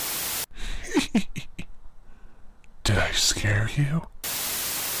Did I scare you?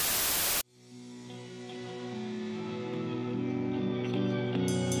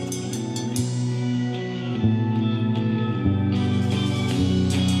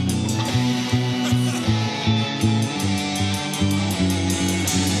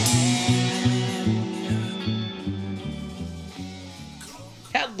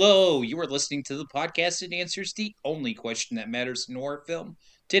 Hello, you are listening to the podcast that answers the only question that matters in horror film.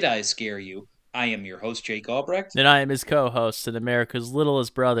 Did I scare you? I am your host, Jake Albrecht. And I am his co-host and America's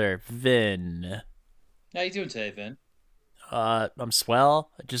littlest brother, Vin. How you doing today, Vin? I'm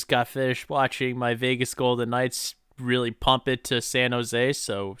swell. I just got finished watching my Vegas Golden Knights really pump it to San Jose,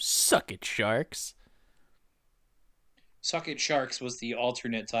 so suck it, Sharks. Suck It Sharks was the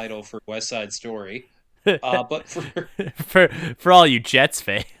alternate title for West Side Story. But for for all you Jets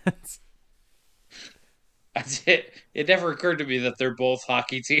fans. it never occurred to me that they're both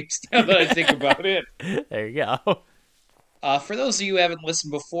hockey teams now that I think about it. There you go. For those of you who haven't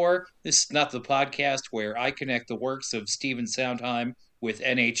listened before, this is not the podcast where I connect the works of Steven Sondheim with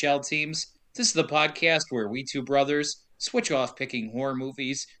NHL teams. This is the podcast where we two brothers switch off picking horror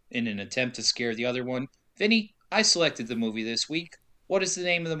movies in an attempt to scare the other one. Vinny, I selected the movie this week. What is the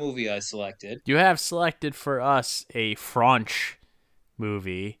name of the movie I selected? You have selected for us a French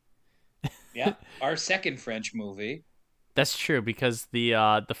movie. Yeah, our second French movie. That's true because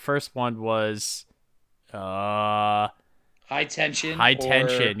the first one was High Tension. High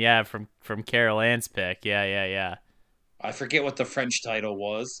Tension, yeah, from Carol Ann's pick. Yeah. I forget what the French title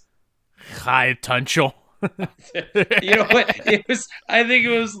was. High Tension. You know what? It was. I think it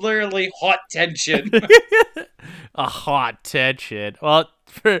was literally Hot Tension. A hot tension. Well,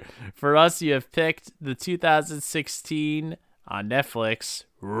 for us, you have picked the 2016 on Netflix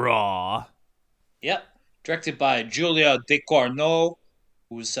Raw. Yep. Directed by Julia Ducournau,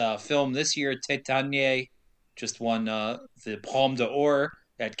 whose film this year, Titania, just won the Palme d'Or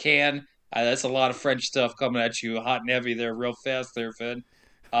at Cannes. That's a lot of French stuff coming at you hot and heavy there, real fast there, Finn.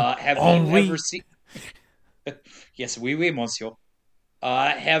 Have you ever seen... Yes, oui, monsieur.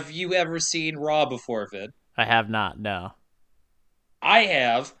 Have you ever seen Raw before, Finn? I have not, no. I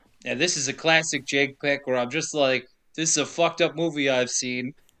have, and this is a classic Jake pick where I'm just like, this is a fucked up movie I've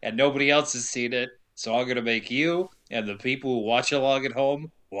seen, and nobody else has seen it, so I'm gonna make you and the people who watch along at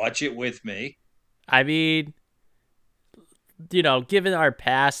home watch it with me. I mean, given our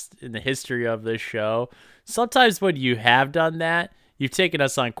past in the history of this show, sometimes when you have done that, you've taken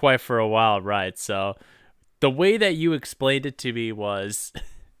us on quite for a wild ride. So the way that you explained it to me was,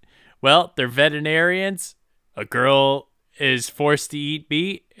 well, they're veterinarians. A girl is forced to eat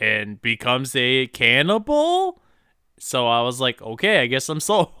meat and becomes a cannibal. So I was like, okay, I guess I'm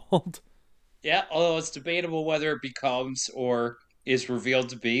sold. Yeah, although it's debatable whether it becomes or is revealed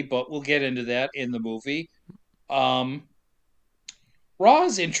to be, but we'll get into that in the movie. Um, Raw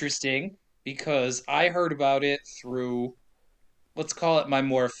is interesting because I heard about it through, let's call it my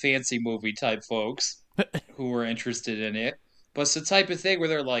more fancy movie type folks who were interested in it. But it's the type of thing where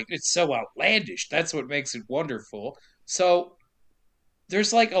they're like, it's so outlandish. That's what makes it wonderful. So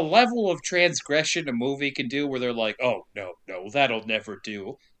there's like a level of transgression a movie can do where they're like, oh, no, that'll never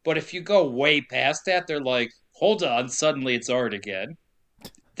do. But if you go way past that, they're like, hold on, suddenly it's art again.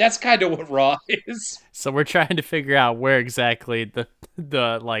 That's kind of what Raw is. So we're trying to figure out where exactly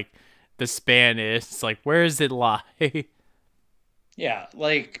the span is. It's like, where does it lie? Yeah,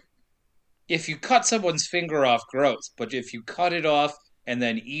 like if you cut someone's finger off, gross. But if you cut it off and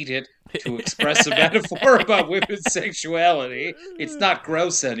then eat it to express a metaphor about women's sexuality, it's not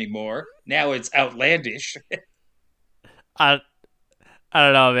gross anymore. Now it's outlandish. I I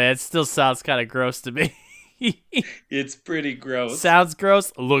don't know, man. It still sounds kind of gross to me. It's pretty gross. Sounds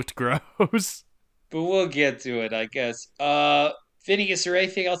gross. Looked gross. But we'll get to it, I guess. Vinny, is there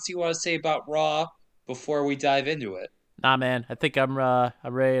anything else you want to say about Raw before we dive into it? Nah, man. I think I'm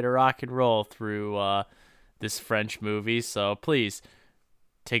ready to rock and roll through this French movie. So please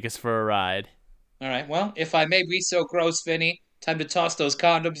take us for a ride. All right. Well, if I may be so gross, Vinny, time to toss those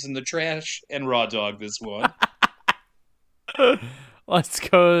condoms in the trash and raw dog this one. Let's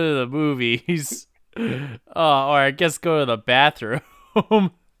go to the movies. Or I guess go to the bathroom.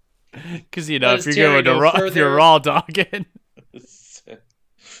 Because, if you're going to if you're raw dogging.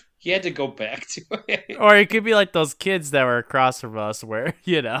 You had to go back to it. Or it could be like those kids that were across from us where,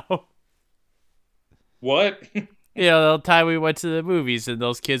 What? The time we went to the movies and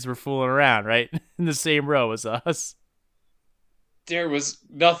those kids were fooling around, right? In the same row as us. There was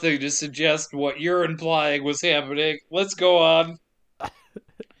nothing to suggest what you're implying was happening. Let's go on.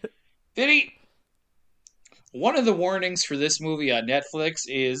 Vinny, one of the warnings for this movie on Netflix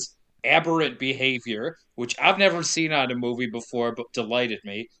is aberrant behavior, which I've never seen on a movie before, but delighted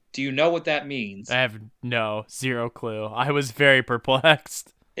me. Do you know what that I means? have zero clue. I was very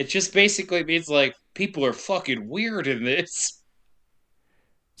perplexed. It just basically means like people are fucking weird in this.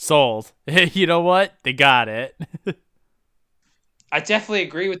 Sold. You know what? They got it. I definitely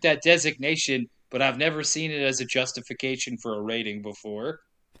agree with that designation, but I've never seen it as a justification for a rating before.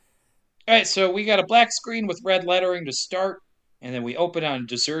 All right, so we got a black screen with red lettering to start, and then we open on a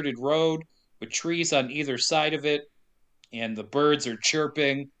deserted road with trees on either side of it, and the birds are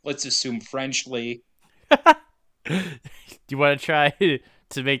chirping. Let's assume Frenchly. Do you want to try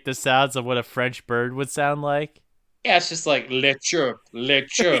to make the sounds of what a French bird would sound like? Yeah, it's just like le chirp, le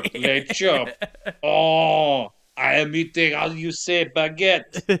chirp, le chirp. Oh, I am eating, how you say,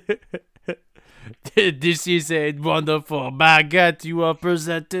 baguette. This is a wonderful baguette you are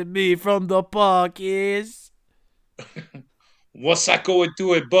presenting me from the park is. Once I go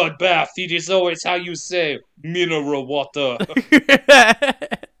into a bird bath, it is always how you say mineral water.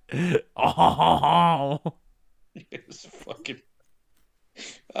 Oh. It's fucking.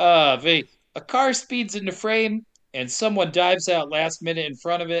 A car speeds into frame, and someone dives out last minute in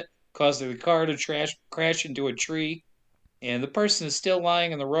front of it, causing the car to crash into a tree. And the person is still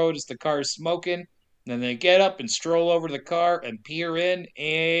lying on the road as the car is smoking. Then they get up and stroll over to the car and peer in,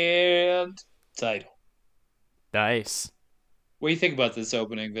 and title. Nice. What do you think about this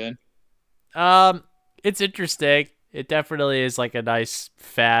opening, Vin? Um, it's interesting. It definitely is like a nice,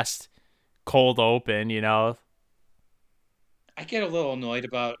 fast, cold open, you know? I get a little annoyed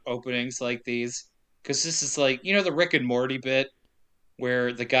about openings like these because this is like the Rick and Morty bit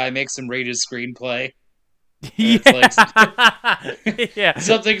where the guy makes him read his screenplay, and it's like Yeah. Yeah.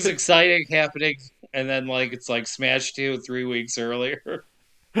 something's exciting happening, and then like it's like Smash 2 3 weeks earlier.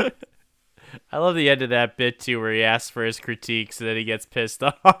 I love the end of that bit too, where he asks for his critiques and then he gets pissed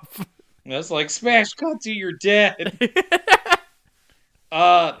off. That's like Smash cut to your dad.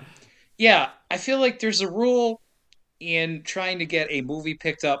 Uh, yeah, I feel like there's a rule in trying to get a movie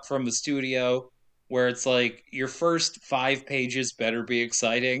picked up from the studio where it's like your first 5 pages better be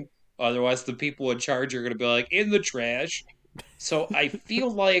exciting. Otherwise, the people in charge are going to be like, in the trash. So I feel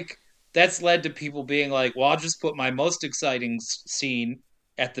like that's led to people being like, well, I'll just put my most exciting scene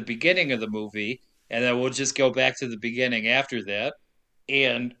at the beginning of the movie, and then we'll just go back to the beginning after that.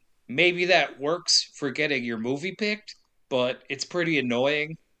 And maybe that works for getting your movie picked, but it's pretty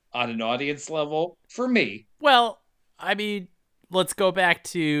annoying on an audience level for me. Well, I mean, let's go back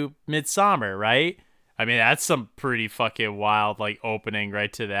to Midsummer, right? I mean, that's some pretty fucking wild, like, opening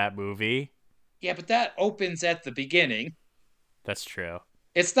right to that movie. Yeah, but that opens at the beginning. That's true.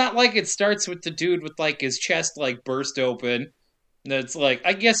 It's not like it starts with the dude with like his chest like burst open. And it's like,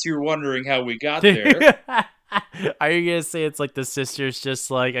 I guess you're wondering how we got there. Are you gonna say it's like the sister's just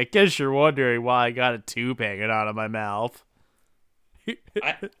like, I guess you're wondering why I got a tube hanging out of my mouth?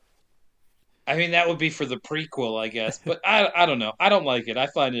 I I mean that would be for the prequel, I guess. But I don't know. I don't like it. I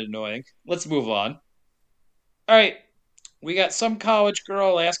find it annoying. Let's move on. All right. We got some college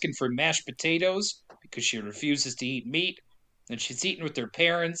girl asking for mashed potatoes because she refuses to eat meat. And she's eating with her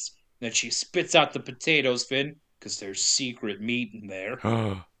parents. Then she spits out the potatoes, Finn, because there's secret meat in there.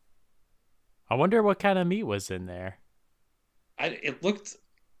 I wonder what kind of meat was in there. It looked,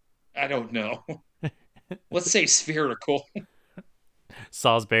 I don't know. Let's say spherical.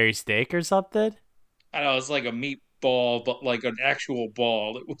 Salisbury steak or something? I don't know, it's like a meatball, but like an actual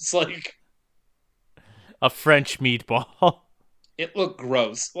ball. It was like, A French meatball. it looked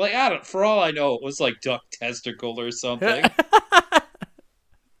gross. Like, I don't, for all I know, it was like duck testicle or something.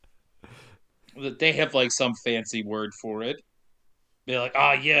 They have like some fancy word for it. They're like,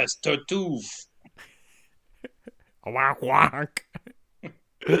 ah, yes, tartuffe. Wonk wonk.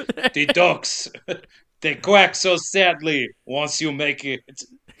 The ducks, they quack so sadly once you make it.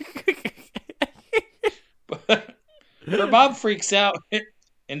 But her mom freaks out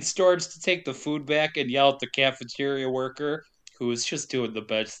and storms to take the food back and yell at the cafeteria worker who is just doing the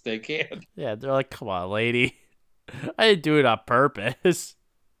best they can. Yeah, they're like, come on, lady. I didn't do it on purpose.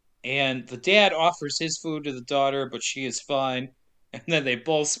 And the dad offers his food to the daughter, but she is fine. And then they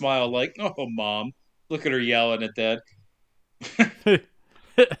both smile like, oh, mom. Look at her yelling at that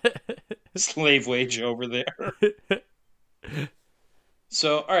slave wage over there.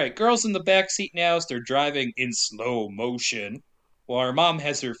 So, all right, girls in the back seat now as they're driving in slow motion, while her mom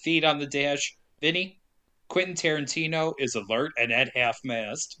has her feet on the dash. Vinny, Quentin Tarantino is alert and at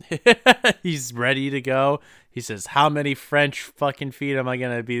half-mast. He's ready to go. He says, how many French fucking feet am I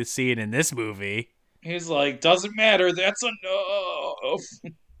going to be seeing in this movie? He's like, doesn't matter, that's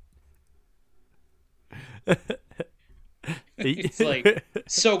enough. It's like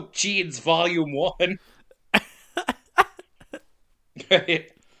Soak Jeans Volume 1.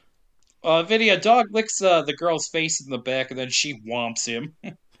 Right? Vinny, a dog licks the girl's face in the back and then she whomps him.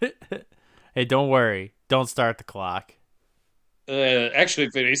 Hey, don't worry. Don't start the clock. Actually,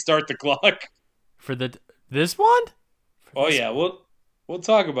 Vinny, start the clock. For this one? Oh yeah, we'll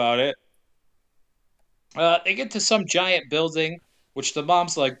talk about it. They get to some giant building, which the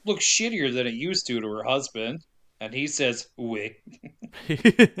mom's like looks shittier than it used to her husband, and he says, "Oui."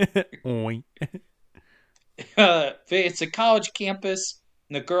 Oink. It's a college campus,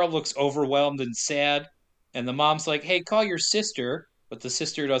 and the girl looks overwhelmed and sad, and the mom's like, "Hey, call your sister," but the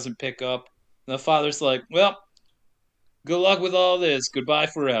sister doesn't pick up. And the father's like, "Well, good luck with all this. Goodbye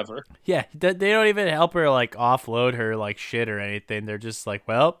forever." Yeah, they don't even help her like offload her like shit or anything. They're just like,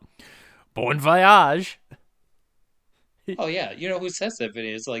 well, bon voyage. Oh yeah, you know who says that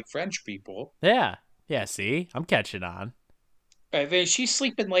video? It's like French people. Yeah, yeah. See, I'm catching on. Right, Vin, she's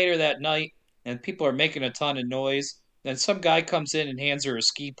sleeping later that night, and people are making a ton of noise. Then some guy comes in and hands her a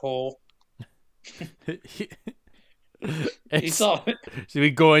ski pole. He's all, Should we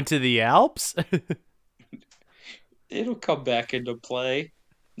go into the Alps? it'll come back into play.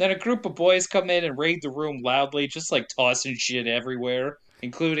 Then a group of boys come in and raid the room loudly, just like tossing shit everywhere,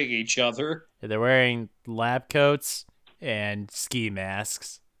 including each other. They're wearing lab coats and ski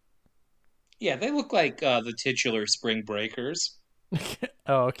masks. Yeah, they look like the titular Spring Breakers.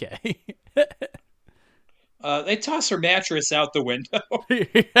 Oh, okay. They toss her mattress out the window,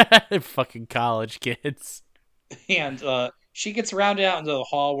 Fucking college kids. and she gets rounded out into the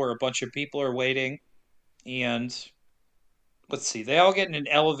hall where a bunch of people are waiting. And let's see, they all get in an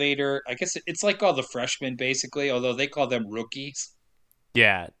elevator. I guess it's like all the freshmen, basically, although they call them rookies.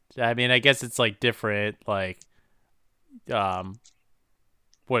 Yeah, I mean, I guess it's like different, like,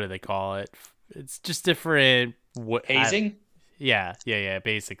 what do they call it? It's just different. Hazing? Yeah,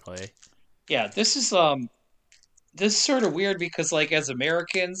 basically. Yeah, this is sort of weird because like as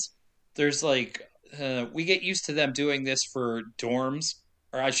Americans, there's like we get used to them doing this for dorms,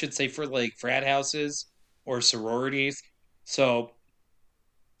 or I should say for like frat houses or sororities. So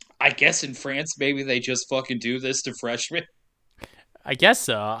I guess in France maybe they just fucking do this to freshmen. I guess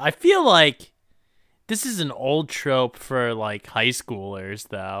so. I feel like this is an old trope for like high schoolers,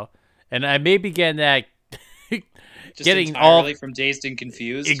 though, and I may be getting that. Just Getting entirely from Dazed and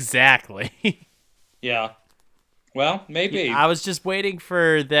Confused. Exactly. Yeah. Well, maybe. I was just waiting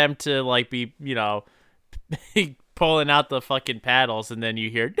for them to like be, pulling out the fucking paddles, and then you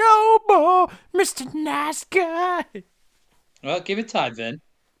hear "No more, Mr. Nice Guy." Well, give it time, Vin.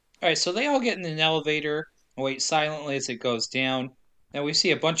 All right, so they all get in an elevator and wait silently as it goes down. Now we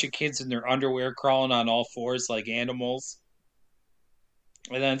see a bunch of kids in their underwear crawling on all fours like animals.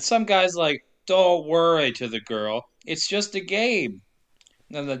 And then some guy's like, "Don't worry," to the girl. "It's just a game."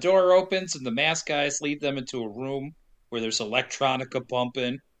 And then the door opens and the mask guys lead them into a room where there's electronica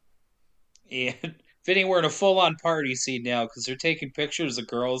bumping. And Vinny, we're in a full-on party scene now because they're taking pictures of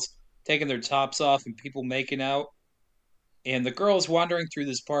girls taking their tops off and people making out. And the girl's wandering through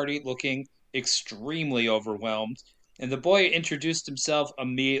this party looking extremely overwhelmed. And the boy introduced himself,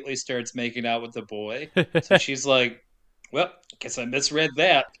 immediately starts making out with the boy. So she's like, "Well, guess I misread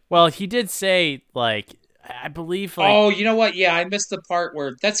that." Well, he did say like, I believe like, Oh, you know what? Yeah, I missed the part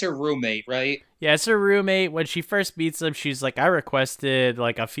where that's her roommate, right? yeah, it's her roommate. When she first meets him, she's like, "I requested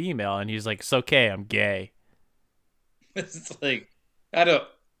like a female," and he's like, "It's okay, I'm gay." It's like,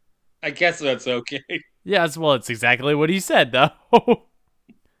 I guess that's okay. Yeah, well, it's exactly what he said, though.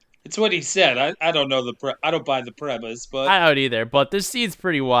 It's what he said. I don't know I don't buy the premise, but I don't either, but this scene's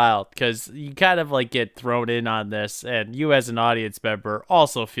pretty wild because you kind of like get thrown in on this, and you as an audience member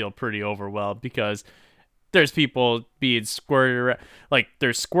also feel pretty overwhelmed because there's people being squirted around, like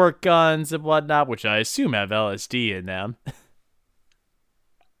there's squirt guns and whatnot, which I assume have LSD in them.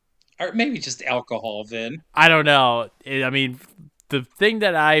 or maybe just alcohol, Vin. I don't know. I mean, the thing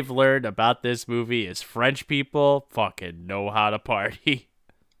that I've learned about this movie is French people fucking know how to party.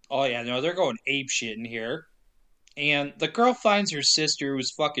 Oh yeah, no, they're going ape shit in here. And the girl finds her sister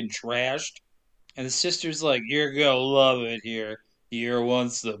who's fucking trashed. And the sister's like, "You're gonna love it here. You're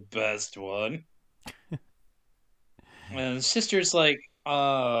once the best one." And the sister's like,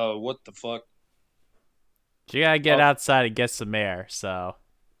 what the fuck? You gotta get Oh. outside and get some air, so.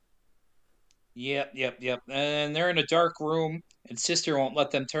 Yep. And they're in a dark room, and sister won't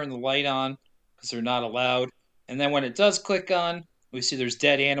let them turn the light on because they're not allowed. And then when it does click on, we see there's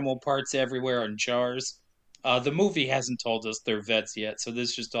dead animal parts everywhere and jars. The movie hasn't told us they're vets yet, so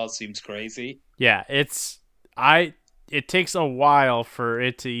this just all seems crazy. Yeah, it takes a while for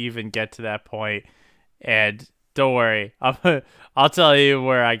it to even get to that point, and Don't worry. I'll tell you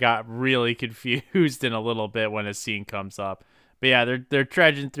where I got really confused in a little bit when a scene comes up. But yeah, they're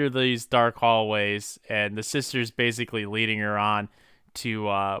trudging through these dark hallways, and the sister's basically leading her on to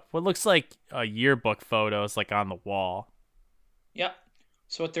what looks like a yearbook photos like on the wall. Yep.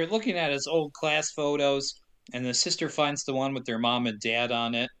 So what they're looking at is old class photos, and the sister finds the one with their mom and dad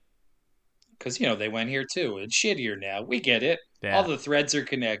on it. Because, they went here too. It's shittier now. We get it. All Yeah, the threads are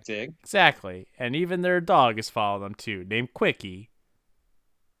connecting. exactly. And even their dog is following them too, named Quickie.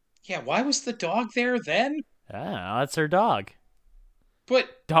 Yeah, why was the dog there then? Ah, that's her dog.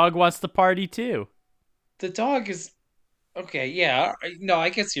 But Dog wants to party too. the dog is. Okay, yeah. No, I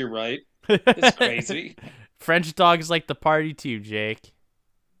guess you're right. It's crazy. French dogs like to party too, Jake.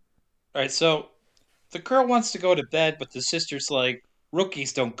 All right, so the girl wants to go to bed, but the sister's like,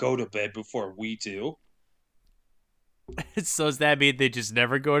 rookies don't go to bed before we do. So does that mean they just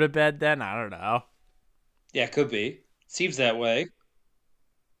never go to bed then? I don't know. Yeah, could be. Seems that way.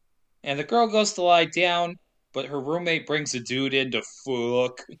 And the girl goes to lie down, but her roommate brings a dude in to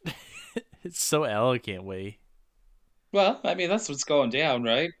fuck. It's so elegantly. Well, I mean, that's what's going down,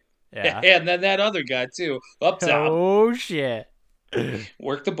 right? Yeah. And then that other guy, too. Up top. Oh, shit.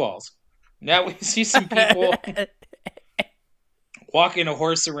 Work the balls. Now we see some people walking a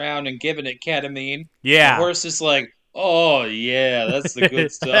horse around and giving it ketamine. Yeah. The horse is like, oh, yeah, that's the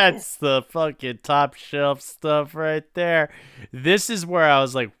good stuff. That's the fucking top shelf stuff right there. This is where I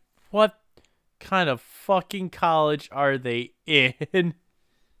was like, what kind of fucking college are they in?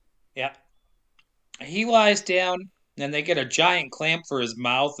 Yeah. He lies down, and they get a giant clamp for his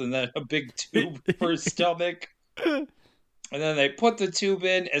mouth and then a big tube for his stomach. And then they put the tube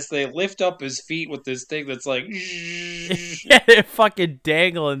in as they lift up his feet with this thing that's like... Yeah, they're fucking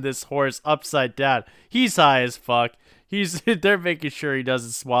dangling this horse upside down. He's high as fuck. They're making sure he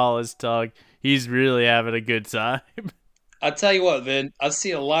doesn't swallow his tongue. He's really having a good time. I'll tell you what, Vin, I've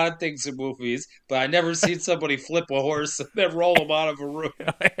seen a lot of things in movies, but I never seen somebody flip a horse and then roll him out of a room.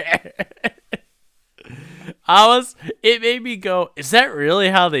 It made me go, is that really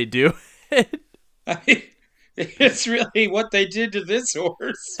how they do it? I mean, it's really what they did to this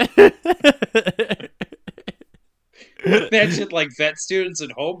horse. Imagine, like, vet students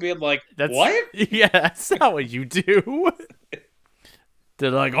at home being like, what? Yeah, that's not what you do.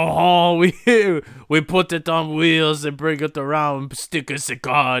 They're like, oh, we put it on wheels and bring it around, stick a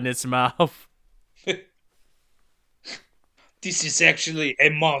cigar in its mouth. This is actually a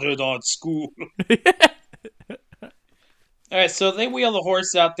modern art school. Alright, so they wheel the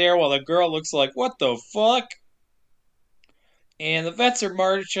horse out there while the girl looks like, what the fuck? And the vets are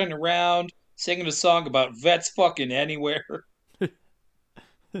marching around, singing a song about vets fucking anywhere.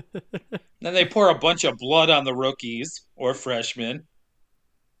 Then they pour a bunch of blood on the rookies, or freshmen.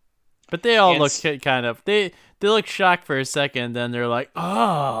 But they all look kind of, they look shocked for a second, then they're like,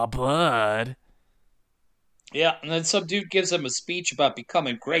 oh, blood. Yeah, and then some dude gives them a speech about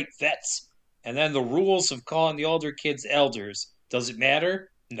becoming great vets. And then the rules of calling the older kids elders. Does it matter?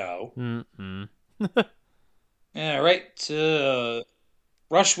 No. Mm-mm. Alright,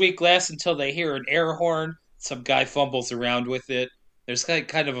 rush week lasts until they hear an air horn. Some guy fumbles around with it. There's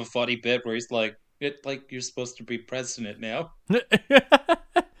kind of a funny bit where he's like, you're supposed to be president now.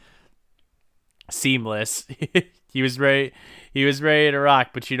 Seamless. He was ready to rock,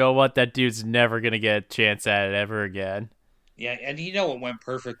 but you know what? That dude's never gonna get a chance at it ever again. Yeah, and it went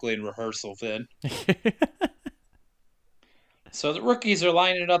perfectly in rehearsal, Vin. So the rookies are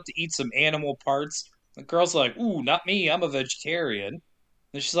lining up to eat some animal parts. The girl's like, ooh, not me, I'm a vegetarian.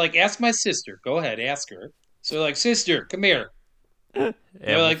 And she's like, ask my sister. Go ahead, ask her. So they're like, sister, come here. They're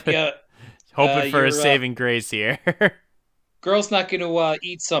like, hoping for a saving grace here. Girl's not gonna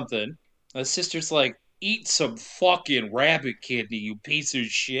eat something. The sister's like, eat some fucking rabbit kidney, you piece of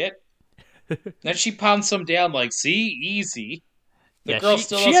shit. Then she pounds some down like, see, easy. The girl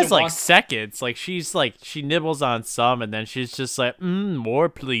still she has like seconds. Like she nibbles on some and then she's just like, more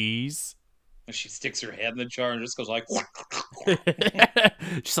please. And she sticks her head in the jar and just goes like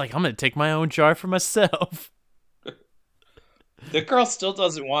she's like, I'm gonna take my own jar for myself. The girl still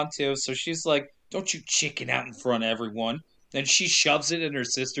doesn't want to, so she's like, don't you chicken out in front of everyone. Then she shoves it in her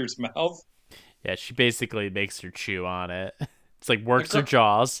sister's mouth. Yeah, she basically makes her chew on it. It's like works her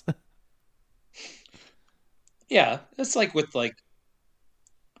jaws. Yeah, it's like with like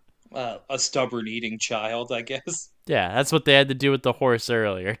a stubborn eating child, I guess. Yeah, that's what they had to do with the horse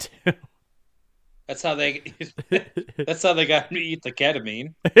earlier too. That's how they got me to eat the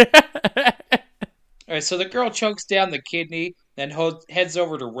ketamine. All right, so the girl chokes down the kidney, then heads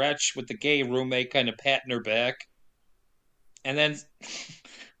over to Wretch with the gay roommate kind of patting her back. And then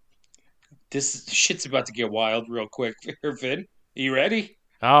This shit's about to get wild real quick, Vin. You ready?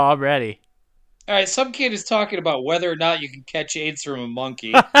 Oh, I'm ready. All right, some kid is talking about whether or not you can catch AIDS from a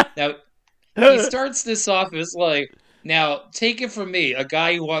monkey. Now, he starts this off as like, now take it from me, a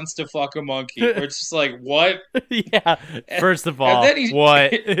guy who wants to fuck a monkey. Or it's just like, what? Yeah. First of And all, then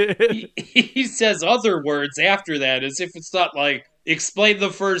what? he says other words after that as if it's not like, explain the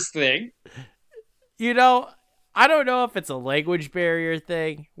first thing. You know, I don't know if it's a language barrier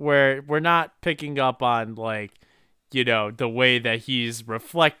thing where we're not picking up on, like, you know, the way that he's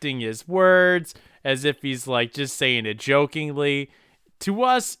reflecting his words as if he's like just saying it jokingly. To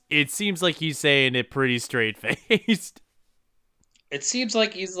us, it seems like he's saying it pretty straight faced. It seems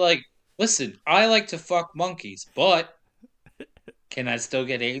like he's like, listen, I like to fuck monkeys, but can I still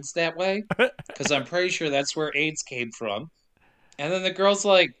get AIDS that way? Because I'm pretty sure that's where AIDS came from. And then the girl's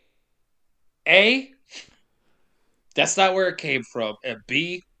like, A, that's not where it came from. And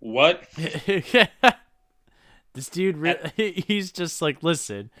B, what? This dude, he's just like,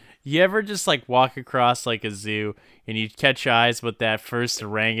 listen, you ever just like walk across like a zoo and you catch eyes with that first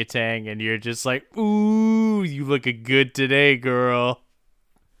orangutan and you're just like, ooh, you looking good today, girl.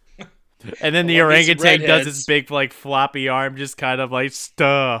 And then the Well, these orangutan does redheads- his big like floppy arm, just kind of like,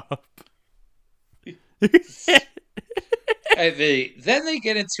 stop. And then they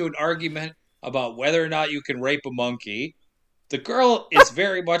get into an argument about whether or not you can rape a monkey. The girl is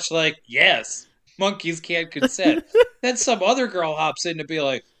very much like, yes, monkeys can't consent. Then some other girl hops in to be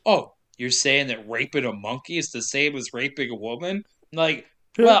like, oh, you're saying that raping a monkey is the same as raping a woman? Like,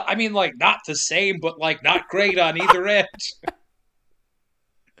 well, I mean, like, not the same, but like, not great on either end.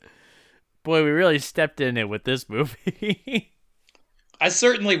 Boy, we really stepped in it with this movie. I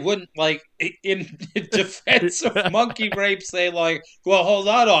certainly wouldn't, like, in defense of monkey rape, say, like, well, hold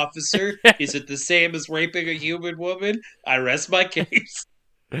on, officer. Is it the same as raping a human woman? I rest my case.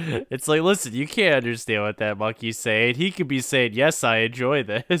 It's like, listen, you can't understand what that monkey's saying. He could be saying, yes, I enjoy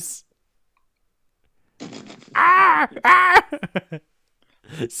this. Ah! Ah!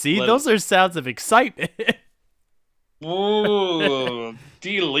 See, those are sounds of excitement. Ooh,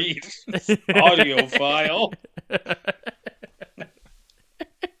 delete audio file.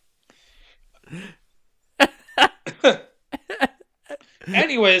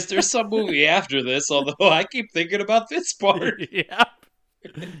 Anyways, there's some movie after this, although I keep thinking about this part. Yeah.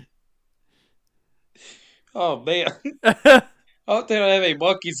 Oh, man. I hope they don't have any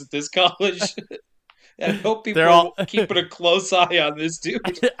monkeys at this college. And I hope people They're all- are keeping a close eye on this dude.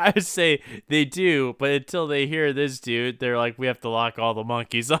 I would say they do, but until they hear this dude, they're like, we have to lock all the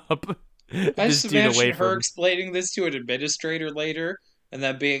monkeys up. I This just dude imagine away her from. explaining this to an administrator later, and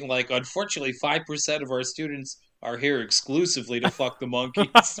then being like, unfortunately, 5% of our students are here exclusively to fuck the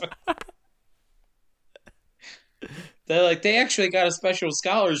monkeys. They're like, they actually got a special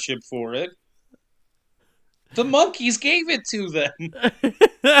scholarship for it. The monkeys gave it to them.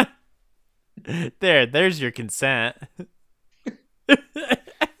 There's your consent.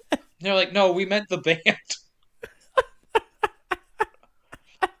 They're like, no, we meant the band.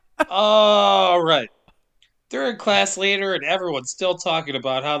 All right. They're in class later, and everyone's still talking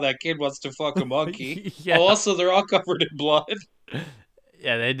about how that kid wants to fuck a monkey. Yeah. Oh, also, they're all covered in blood.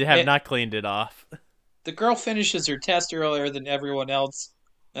 Yeah, they have Eh. not cleaned it off. The girl finishes her test earlier than everyone else,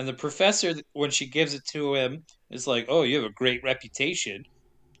 and the professor, when she gives it to him, is like, oh, you have a great reputation.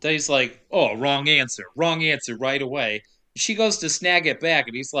 Then he's like, oh, wrong answer right away. She goes to snag it back,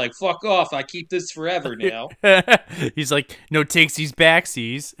 and he's like, fuck off, I keep this forever now. He's like, no takesies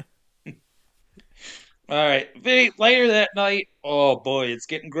backsies. All right, later that night, oh boy, it's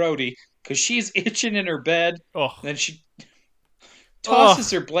getting grody, because she's itching in her bed, Oh, then she tosses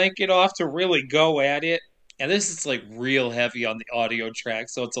her blanket off to really go at it, and this is like real heavy on the audio track,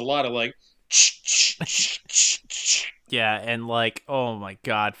 so it's a lot of like, yeah, and like, oh my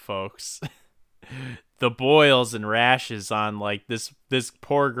god, folks. The boils and rashes on like this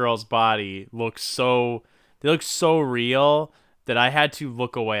poor girl's body look so real that I had to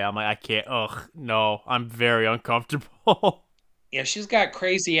look away. I'm like, I can't. Ugh, no, I'm very uncomfortable. Yeah, she's got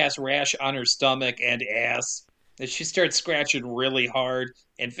crazy ass rash on her stomach and ass. And she starts scratching really hard.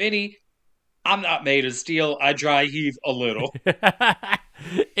 And Vinny, I'm not made of steel. I dry heave a little.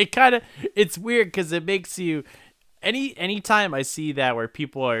 It's weird because it makes you anytime I see that where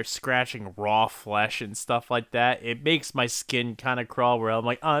people are scratching raw flesh and stuff like that, it makes my skin kind of crawl where I'm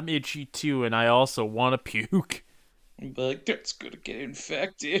like, I'm itchy too, and I also want to puke. But like, that's gonna get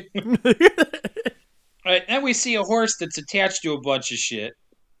infected. Alright, then we see a horse that's attached to a bunch of shit.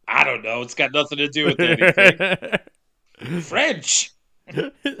 I don't know, it's got nothing to do with anything. French!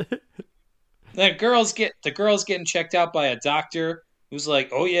 The girl's getting checked out by a doctor, who's like,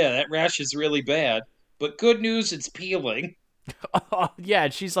 "Oh yeah, that rash is really bad, but good news, it's peeling." Oh, yeah,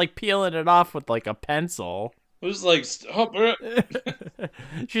 and she's like peeling it off with like a pencil. Who's like, "Stop it."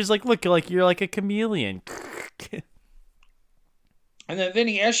 She's like, look, like you're like a chameleon. And then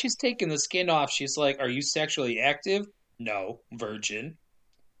Vinny, as she's taking the skin off, she's like, "Are you sexually active?" "No, virgin."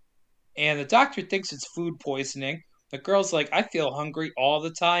 And the doctor thinks it's food poisoning. The girl's like, "I feel hungry all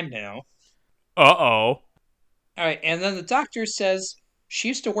the time now." Uh-oh. All right, and then the doctor says she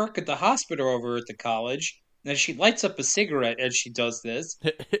used to work at the hospital over at the college, and she lights up a cigarette as she does this.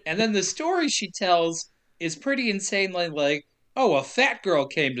 And then the story she tells is pretty insanely like, "Oh, a fat girl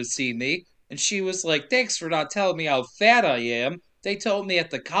came to see me, and she was like, 'Thanks for not telling me how fat I am. They told me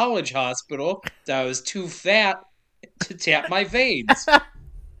at the college hospital that I was too fat to tap my veins.'"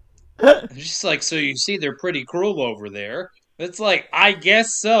 And she's like, "So you see, they're pretty cruel over there." It's like, I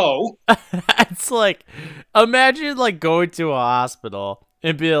guess so. It's like, imagine like going to a hospital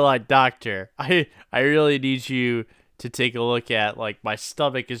and being like, doctor, I really need you to take a look at, like, my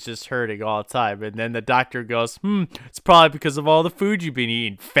stomach is just hurting all the time. And then the doctor goes, it's probably because of all the food you've been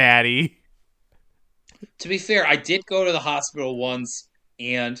eating, fatty. To be fair, I did go to the hospital once,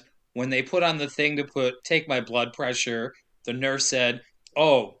 and when they put on the thing to take my blood pressure, the nurse said,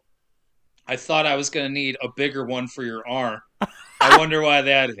 "Oh, I thought I was going to need a bigger one for your arm. I wonder why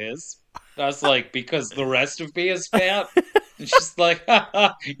that is." I was like, "Because the rest of me is fat?" And she's like,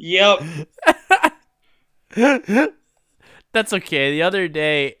 "Haha, yep." That's okay. The other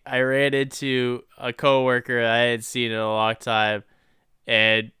day, I ran into a coworker I hadn't seen in a long time,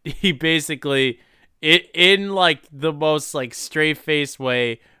 and he basically, in like the most like straight face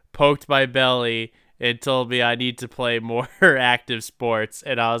way, poked my belly and told me I need to play more active sports.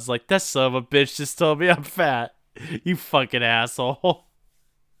 And I was like, that son of a bitch just told me I'm fat. You fucking asshole.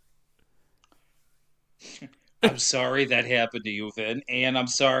 I'm sorry that happened to you, Vin, and I'm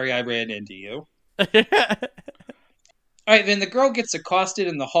sorry I ran into you. All right, then the girl gets accosted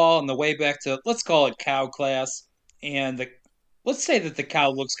in the hall on the way back to, let's call it cow class, and let's say that the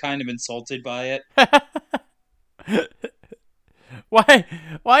cow looks kind of insulted by it. Why?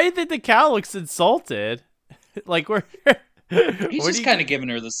 Why do you think the cow looks insulted? Like we're. He's just kind of giving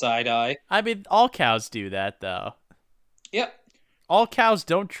her the side eye. I mean, all cows do that though. Yep. All cows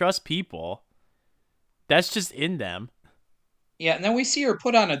don't trust people. That's just in them. Yeah, and then we see her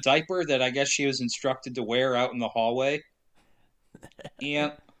put on a diaper that I guess she was instructed to wear out in the hallway.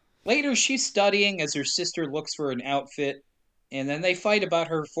 And later she's studying as her sister looks for an outfit, and then they fight about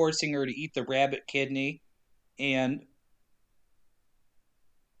her forcing her to eat the rabbit kidney, and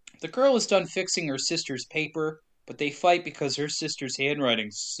the girl is done fixing her sister's paper, but they fight because her sister's handwriting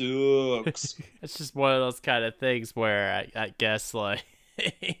sucks. It's just one of those kind of things where I guess like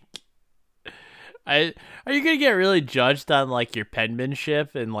I are you gonna get really judged on like your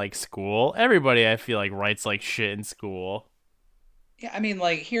penmanship in like school? Everybody I feel like writes like shit in school. Yeah, I mean,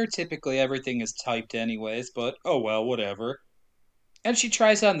 like, here typically everything is typed anyways, but oh well, whatever. And she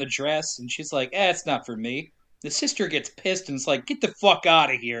tries on the dress, and she's like, it's not for me. The sister gets pissed and is like, "Get the fuck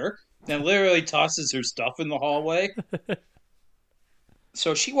out of here." Then literally tosses her stuff in the hallway.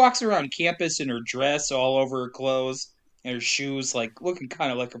 So she walks around campus in her dress all over her clothes and her shoes, like, looking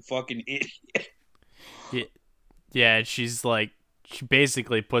kind of like a fucking idiot. Yeah, yeah, and she's like she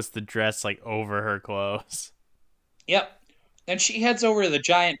basically puts the dress like over her clothes. Yep. And she heads over to the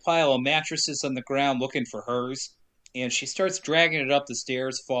giant pile of mattresses on the ground looking for hers. And she starts dragging it up the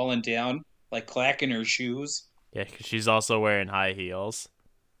stairs, falling down, like clacking her shoes. Yeah, because she's also wearing high heels.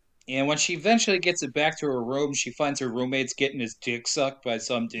 And when she eventually gets it back to her room, she finds her roommate's getting his dick sucked by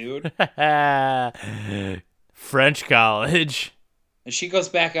some dude. French college. And she goes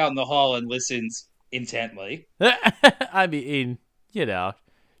back out in the hall and listens intently. I mean, you know,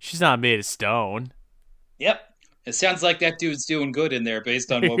 she's not made of stone. Yep. It sounds like that dude's doing good in there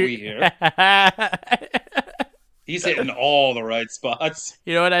based on what we hear. He's hitting all the right spots.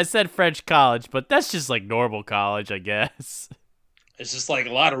 You know what? I said French college, but that's just like normal college, I guess. It's just like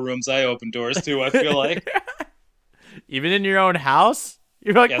a lot of rooms I open doors to, I feel like. Even in your own house?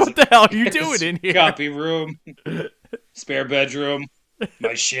 You're like, Yes, what the hell are you doing in here? Copy room, spare bedroom,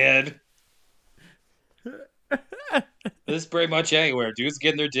 my shed. This is pretty much anywhere. Dudes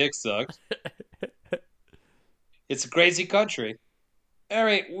getting their dick sucked. It's a crazy country. All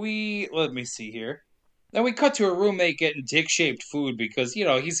right, let me see here. Then we cut to a roommate getting dick-shaped food because,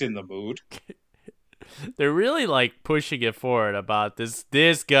 he's in the mood. They're really like pushing it forward about this.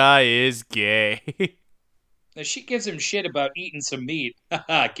 This guy is gay. Now she gives him shit about eating some meat.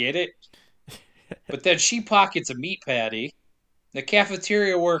 Haha, get it? But then she pockets a meat patty. The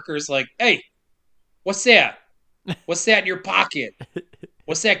cafeteria worker's like, "Hey, what's that?" What's that in your pocket?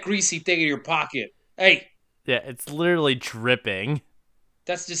 What's that greasy thing in your pocket? Hey, Yeah, it's literally dripping.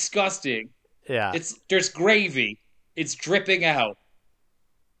 that's disgusting. Yeah, There's gravy. It's dripping out.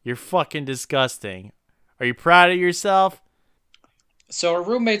 you're fucking disgusting. Are you proud of yourself? So her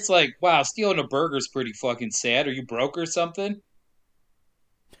roommate's like, wow, stealing a burger's pretty fucking sad. Are you broke or something?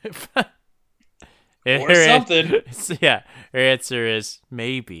 Or something. Yeah, her answer is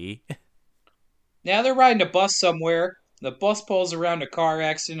maybe. Now they're riding a bus somewhere. The bus pulls around a car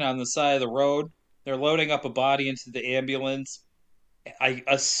accident on the side of the road. They're loading up a body into the ambulance. I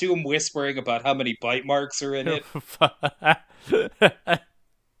assume whispering about how many bite marks are in it.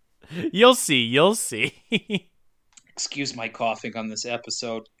 You'll see. You'll see. Excuse my coughing on this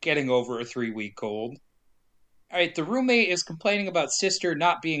episode. Getting over a 3-week cold. Alright, the roommate is complaining about sister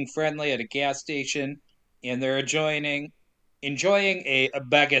not being friendly at a gas station, and they're enjoying a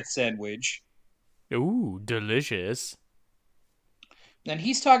baguette sandwich. Ooh, delicious. Then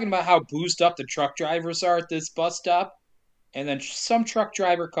he's talking about how boozed up the truck drivers are at this bus stop, and then some truck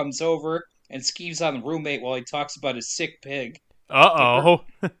driver comes over and skeeves on the roommate while he talks about his sick pig. Uh-oh.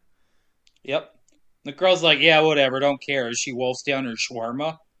 Yep. The girl's like, yeah, whatever, don't care, as she wolfs down her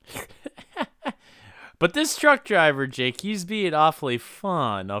shawarma. But this truck driver, Jake, he's being awfully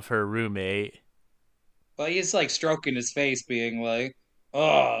fond of her roommate. Well, he's like stroking his face, being like,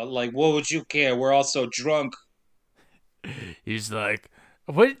 oh, like, what would you care? We're all so drunk. He's like,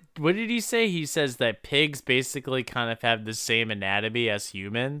 what did he say? He says that pigs basically kind of have the same anatomy as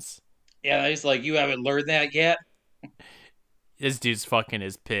humans. Yeah, he's like, you haven't learned that yet? This dude's fucking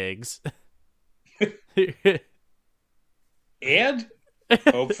his pigs. And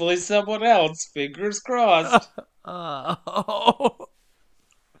hopefully someone else. Fingers crossed. Oh.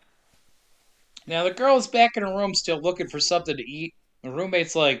 Now the girl's back in her room still looking for something to eat. The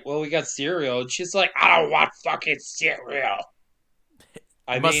roommate's like, well, we got cereal. And she's like, I don't want fucking cereal.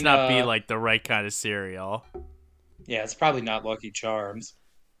 I Must mean, not be like the right kind of cereal. yeah, it's probably not Lucky Charms.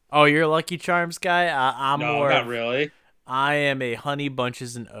 Oh, you're a Lucky Charms guy? I'm No, more. not really. I am a Honey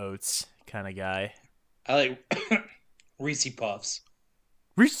Bunches and Oats kind of guy. I like Reese Puffs.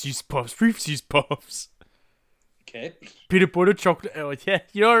 Reese's Puffs, Reese's Puffs. Okay. Peanut butter chocolate. Oh, yeah.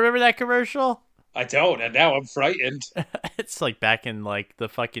 You don't remember that commercial? I don't, and now I'm frightened. It's like back in like the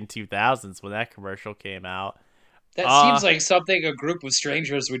fucking 2000s when that commercial came out. That seems like something a group of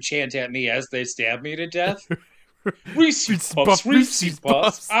strangers would chant at me as they stab me to death. Reese's Puffs, Reese's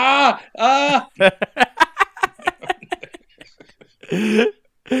Puffs. Ah, ah.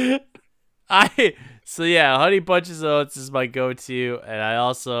 So yeah, Honey Bunches of Oats is my go-to, and I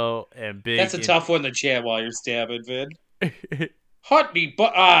also am big. That's a tough one to chant while you're stabbing, Vin. Honey,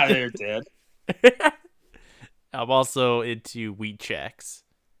 they're dead. I'm also into Wheat Checks.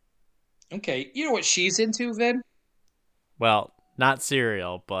 Okay, you know what she's into, Vin? Well, not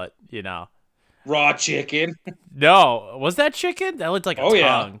cereal, but you know. Raw chicken. No, was that chicken? That looked like a Oh, yeah.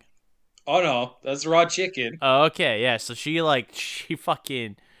 tongue. Oh no, that's raw chicken. Oh, okay, yeah. So she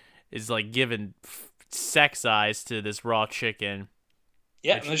fucking is like giving sex eyes to this raw chicken.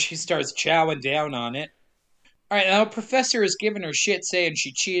 Yeah, and then she starts chowing down on it. Alright, now Professor is giving her shit saying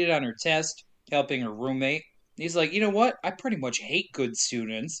she cheated on her test, helping her roommate. He's like, you know what? I pretty much hate good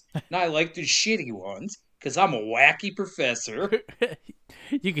students, and I like the shitty ones, because I'm a wacky professor.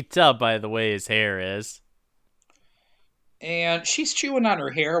 You could tell by the way his hair is. And she's chewing on her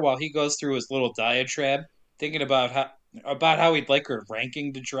hair while he goes through his little diatribe, thinking about how he'd like her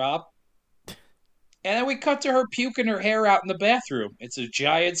ranking to drop. And then we cut to her puking her hair out in the bathroom. It's a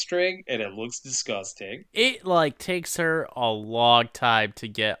giant string, and it looks disgusting. It like takes her a long time to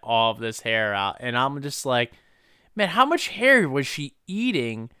get all of this hair out, and I'm just like, man, how much hair was she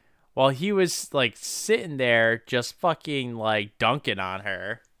eating while he was like sitting there just fucking like dunking on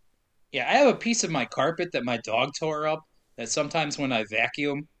her? Yeah, I have a piece of my carpet that my dog tore up that sometimes when I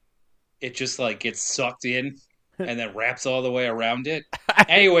vacuum, it just like gets sucked in and then wraps all the way around it.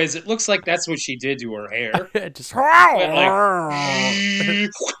 Anyways, it looks like that's what she did to her hair. Just Went like,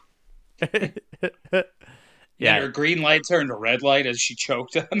 yeah, and her green light turned to red light as she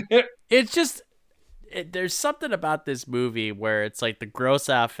choked on it. it's just there's something about this movie where it's like the gross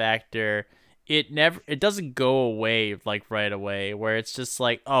out factor. It doesn't go away like right away. Where it's just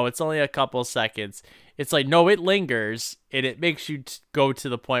like, oh, it's only a couple seconds. It's like, no, it lingers, and it makes you go to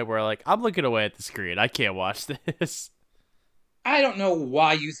the point where like, I'm looking away at the screen. I can't watch this. I don't know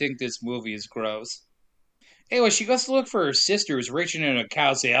why you think this movie is gross. Anyway, she goes to look for her sister who's reaching in a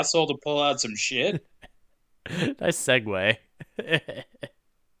cow's asshole to pull out some shit. Nice segue. This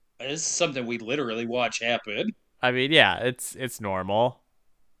is something we literally watch happen. I mean, yeah, it's normal.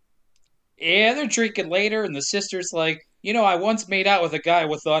 Yeah, they're drinking later, and the sister's like, I once made out with a guy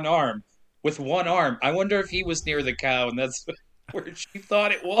with one arm. I wonder if he was near the cow, and that's where she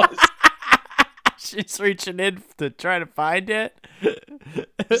thought it was. She's reaching in to try to find it.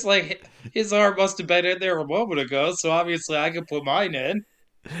 It's like his arm must have been in there a moment ago, so obviously I could put mine in.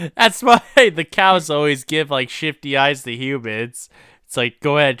 That's why the cows always give like shifty eyes to humans. It's like,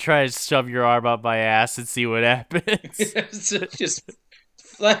 go ahead, try to shove your arm up my ass and see what happens. So just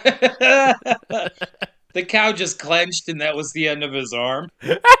the cow just clenched, and that was the end of his arm.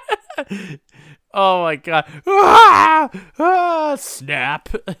 Oh my god. Ah! Ah! Snap.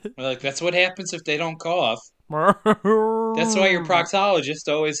 Like, that's what happens if they don't cough. That's why your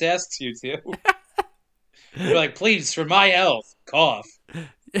proctologist always asks you to. You're like, please, for my health, cough.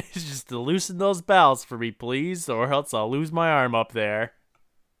 Just to loosen those bowels for me, please, or else I'll lose my arm up there.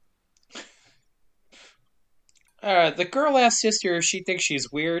 The girl asks sister if she thinks she's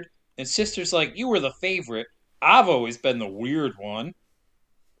weird, and sister's like, you were the favorite. I've always been the weird one.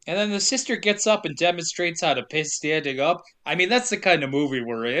 And then the sister gets up and demonstrates how to piss standing up. I mean, that's the kind of movie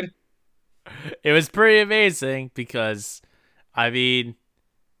we're in. It was pretty amazing because, I mean,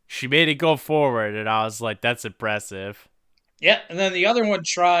 she made it go forward, and I was like, that's impressive. Yeah, and then the other one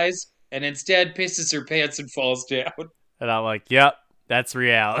tries, and instead pisses her pants and falls down. And I'm like, yep, that's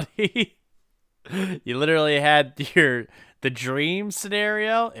reality. You literally had the dream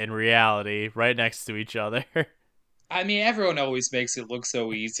scenario and reality right next to each other. I mean, everyone always makes it look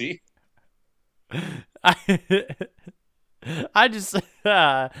so easy. I just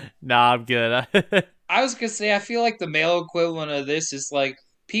nah, I'm good. I was gonna say, I feel like the male equivalent of this is like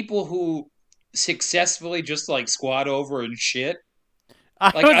people who successfully just like squat over and shit.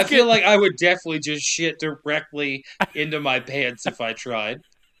 Like, I feel like I would definitely just shit directly into my pants if I tried.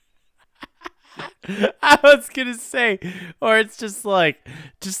 I was gonna say, or it's just like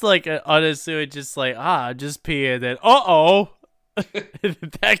unassuming, just like just pee, and then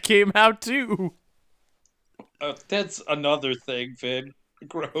that came out too. That's another thing, Vin.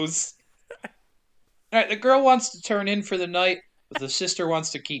 Gross. Alright, the girl wants to turn in for the night, but the sister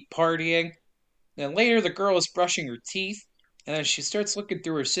wants to keep partying. Then later, the girl is brushing her teeth, and then she starts looking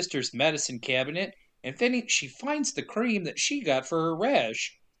through her sister's medicine cabinet, and then she finds the cream that she got for her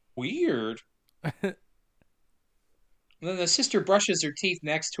rash. Weird. And then the sister brushes her teeth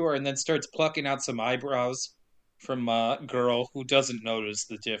next to her and then starts plucking out some eyebrows from a girl who doesn't notice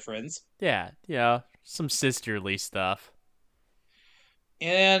the difference. Yeah, some sisterly stuff.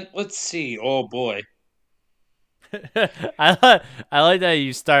 And let's see. Oh boy. I like that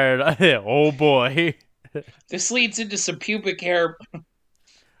you started. Oh boy. This leads into some pubic hair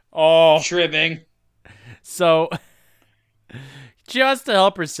Oh. trimming. So, just to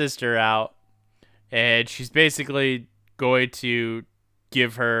help her sister out, and she's basically going to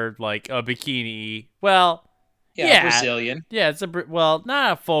give her like a bikini. Well, yeah, Brazilian. Yeah, it's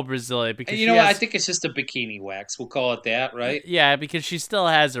not a full Brazilian because And you know what? I think it's just a bikini wax. We'll call it that, right? Yeah, because she still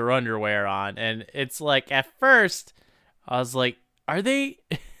has her underwear on, and it's like at first I was like, are they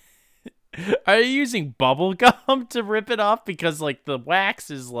using bubble gum to rip it off? Because like the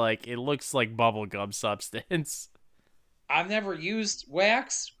wax is like, it looks like bubble gum substance. I've never used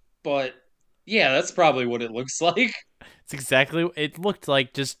wax, but yeah, that's probably what it looks like. It's exactly, it looked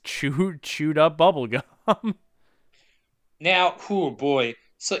like just chewed up bubble gum. Now, oh boy.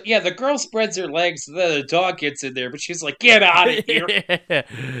 So yeah, the girl spreads her legs, and then the dog gets in there, but she's like, "Get out of here!"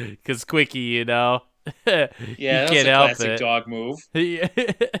 Because Quickie, you know, Yeah, you that's can't a help classic it. dog move.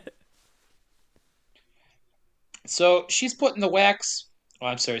 So she's putting the wax. Oh,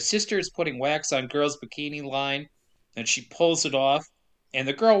 I'm sorry. Sister is putting wax on girl's bikini line, and she pulls it off. And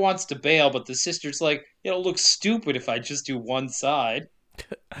the girl wants to bail, but the sister's like, "It'll look stupid if I just do one side."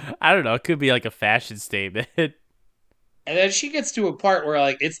 I don't know. It could be like a fashion statement. And then she gets to a part where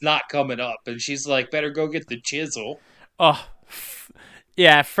like it's not coming up, and she's like, "Better go get the chisel." Oh,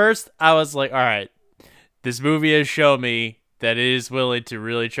 yeah. At first, I was like, all right, this movie has shown me that it is willing to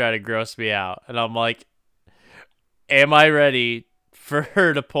really try to gross me out. And I'm like, am I ready for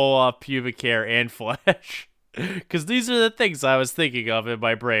her to pull off pubic hair and flesh? Because these are the things I was thinking of in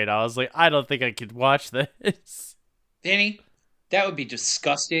my brain. I was like, I don't think I could watch this. Danny, that would be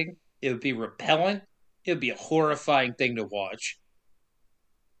disgusting. It would be repellent. It would be a horrifying thing to watch.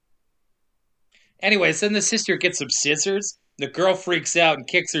 Anyways, then the sister gets some scissors. The girl freaks out and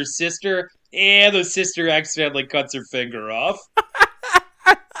kicks her sister, and the sister accidentally cuts her finger off.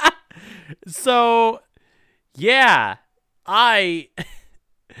 So, yeah, I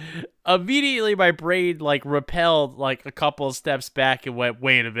immediately, my brain like repelled like a couple of steps back and went,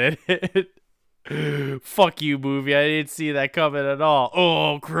 wait a minute. Fuck you, movie. I didn't see that coming at all.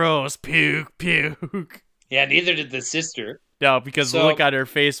 Oh, gross. Puke, puke. Yeah, neither did the sister. No, because the So- look on her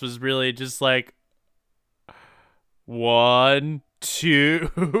face was really just like 1, 2.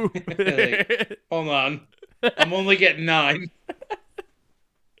 Hold on. I'm only getting 9.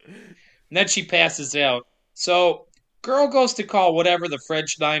 And then she passes out. So, girl goes to call whatever the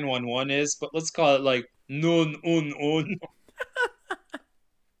French 911 is, but let's call it like nun un un.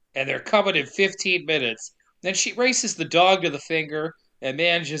 And they're coming in 15 minutes. Then she races the dog to the finger and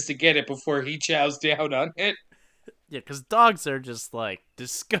manages to get it before he chows down on it. Yeah, because dogs are just like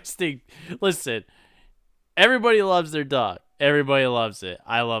disgusting. Listen, everybody loves their dog. Everybody loves it.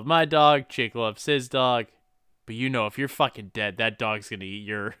 I love my dog. Chick loves his dog. But you know, if you're fucking dead, that dog's gonna eat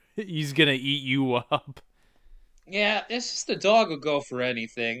your. He's gonna eat you up. Yeah, it's just the dog will go for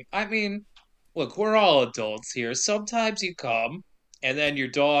anything. I mean, look, we're all adults here. Sometimes you come, and then your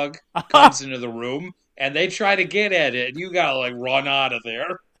dog comes into the room, and they try to get at it, and you gotta, like, run out of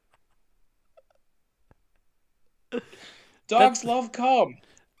there. Dogs love cum,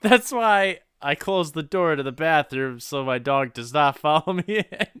 That's why I close the door to the bathroom so my dog does not follow me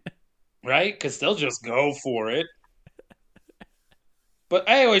in. right? Because they'll just go for it. But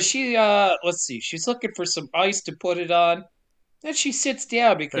anyway, let's see, she's looking for some ice to put it on. Then she sits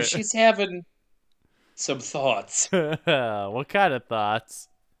down because she's having some thoughts. What kind of thoughts?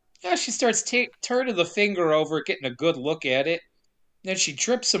 Yeah, she starts turning the finger over, getting a good look at it. Then she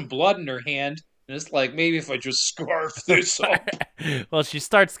drips some blood in her hand, and it's like, maybe if I just scarf this up. Well, she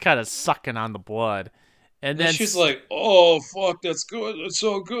starts kind of sucking on the blood. And Then then she's like, oh, fuck, that's good. That's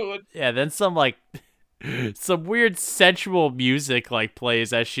so good. yeah, then some like some weird sensual music like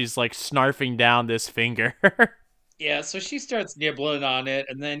plays as she's like snarfing down this finger. Yeah, so she starts nibbling on it,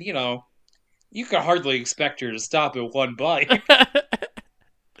 and then, you could hardly expect her to stop at one bite.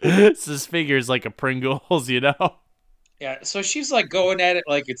 So this finger's like a Pringles, you know? Yeah, so she's like going at it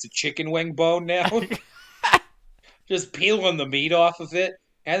like it's a chicken wing bone now. Just peeling the meat off of it.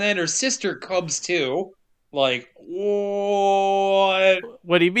 And then her sister comes too. Like, what?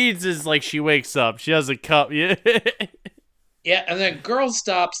 What he means is like she wakes up. She doesn't come. Yeah. Yeah, and then girl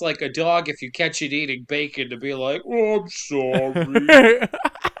stops like a dog if you catch it eating bacon to be like, oh, I'm sorry.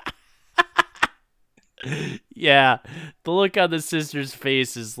 Yeah. The look on the sister's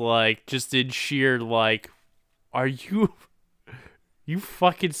face is like just in sheer like, are you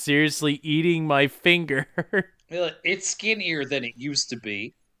fucking seriously eating my finger? It's skinnier than it used to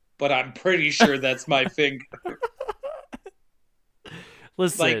be, but I'm pretty sure that's my finger.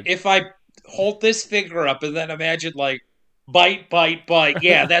 Listen. Like, if I hold this finger up and then imagine, like, bite, bite, bite.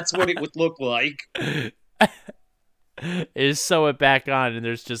 Yeah, that's what it would look like. Is sew it back on and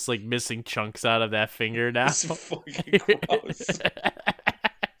there's just like missing chunks out of that finger now. It's fucking gross.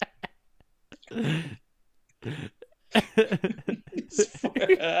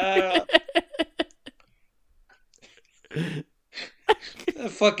 The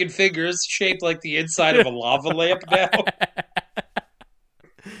fucking finger is shaped like the inside of a lava lamp now.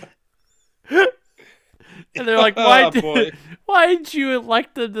 And they're like, Boy. why did you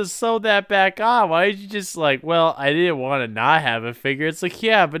elect them to sew that back on? Why did you just like, well, I didn't want to not have a finger. It's like,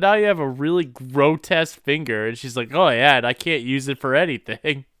 yeah, but now you have a really grotesque finger. And she's like, oh yeah, and I can't use it for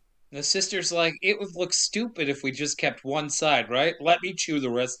anything. The sister's like, it would look stupid if we just kept one side, right? Let me chew the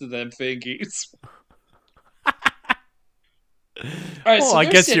rest of them fingies. All right, Oh, so I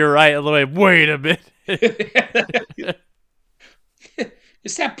guess you're right. Wait a minute.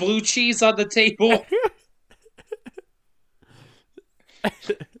 Is that blue cheese on the table?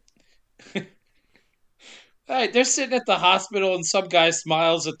 Alright, they're sitting at the hospital and some guy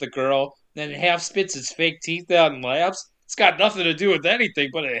smiles at the girl, then half spits his fake teeth out and laughs. It's got nothing to do with anything,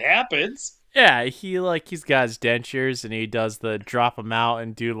 but it happens. Yeah, he's got his dentures and he does the drop them out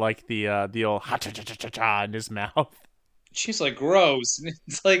and do like the old ha cha cha cha cha cha in his mouth. She's like, gross. And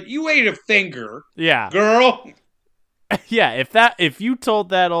it's like, you ate a finger, Yeah. girl. Yeah, if you told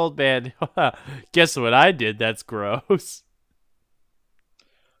that old man, guess what I did, that's gross.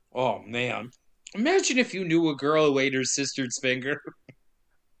 Oh, man. Imagine if you knew a girl who ate her sister's finger.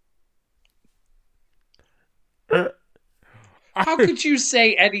 How could you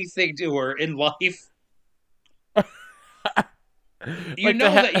say anything to her in life? You Like know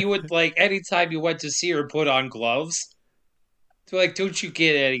the that you would, like, anytime you went to see her, put on gloves? So, like, don't you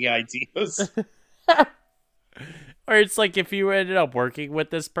get any ideas? Or it's like if you ended up working with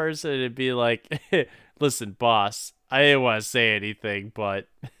this person, it'd be like, listen, boss, I didn't want to say anything, but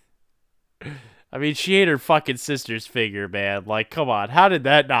I mean, she ate her fucking sister's finger, man. Like, come on, how did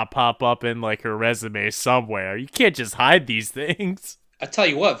that not pop up in like her resume somewhere? You can't just hide these things. I tell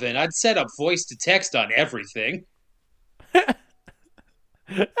you what, Vin, I'd set up voice to text on everything.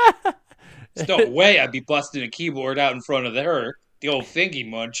 There's no way I'd be busting a keyboard out in front of her, the old fingy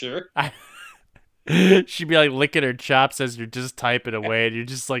muncher. She'd be like licking her chops as you're just typing away, and you're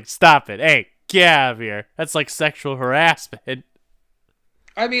just like, stop it. Hey, get out of here. That's like sexual harassment.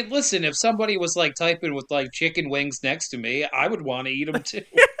 I mean, listen, if somebody was like typing with like chicken wings next to me, I would want to eat them too.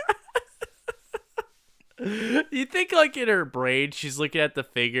 You think like in her brain she's looking at the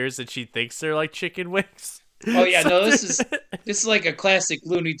figures and she thinks they're like chicken wings? Oh yeah, no, this is like a classic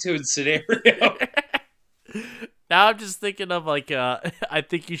Looney Tunes scenario. Now I'm just thinking of like I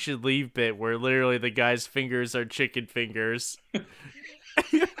think you should leave bit where literally the guy's fingers are chicken fingers.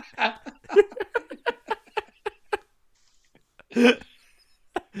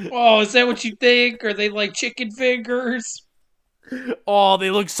 Oh, is that what you think? Are they like chicken fingers? Oh, they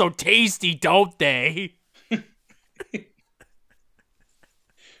look so tasty, don't they?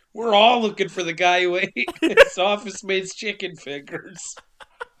 We're all looking for the guy who ate his office mate's chicken fingers.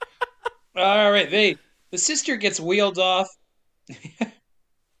 All right, the sister gets wheeled off.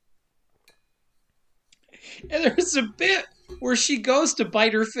 And there's a bit where she goes to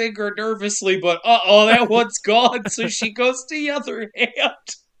bite her finger nervously, but that one's gone, so she goes to the other hand.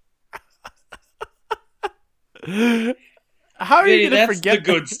 How are you gonna That's forget the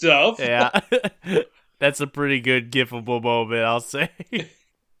good stuff? Yeah. That's a pretty good gifable moment, I'll say.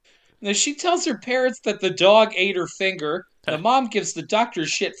 Now she tells her parents that the dog ate her finger. The mom gives the doctor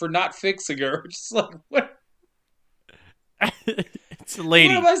shit for not fixing her. Just like, what? It's a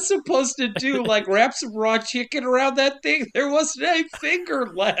lady. What am I supposed to do? Like wrap some raw chicken around that thing? There wasn't any finger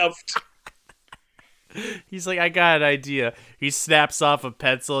left. He's like, I got an idea. He snaps off a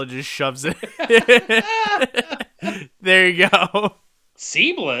pencil and just shoves it. There you go.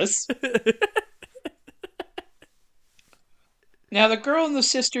 Seamless. Now the girl and the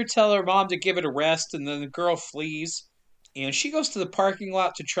sister tell her mom to give it a rest, and then the girl flees, and she goes to the parking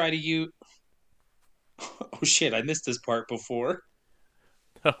lot to try to use. Oh shit! I missed this part before.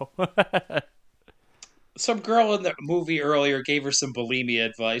 Oh. Some girl in the movie earlier gave her some bulimia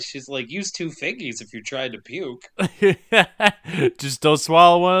advice. She's like, use 2 fingies if you're trying to puke. Just don't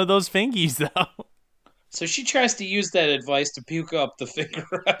swallow one of those fingies, though. So she tries to use that advice to puke up the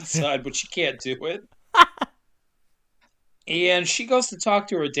finger outside, but she can't do it. And she goes to talk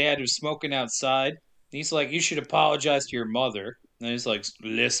to her dad who's smoking outside. He's like, you should apologize to your mother. And he's like,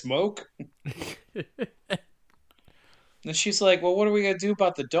 le smoke? And she's like, well, what are we going to do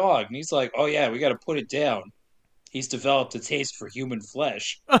about the dog? And he's like, oh yeah, we got to put it down. He's developed a taste for human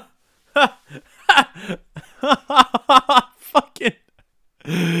flesh. Fucking.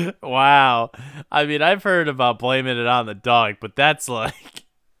 Wow. I mean, I've heard about blaming it on the dog, but that's like.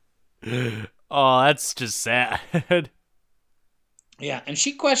 Oh, that's just sad. Yeah, and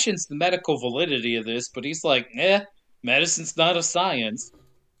she questions the medical validity of this, but he's like, medicine's not a science.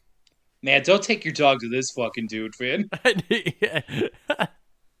 Man, don't take your dog to this fucking dude, Finn. Yeah,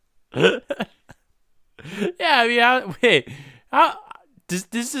 I mean, wait.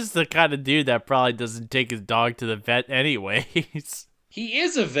 This is the kind of dude that probably doesn't take his dog to the vet anyways. He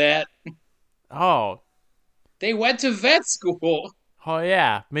is a vet. Oh. They went to vet school. Oh,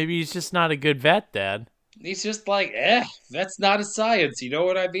 yeah. Maybe he's just not a good vet, Dad. He's just like, that's not a science, you know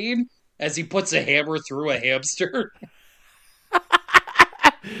what I mean? As he puts a hammer through a hamster.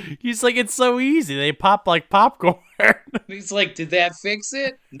 He's like, it's so easy. They pop like popcorn. He's like, did that fix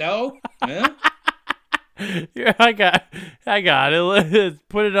it? No? Huh? Yeah, I got it. Let's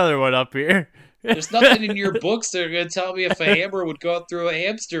put another one up here. There's nothing in your books that are going to tell me if a hammer would go through a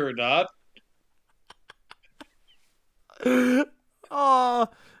hamster or not. Oh,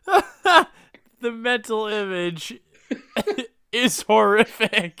 the mental image is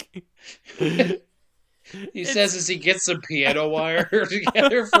horrific. He says as he gets some piano wire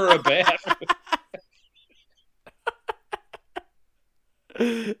together for a bat.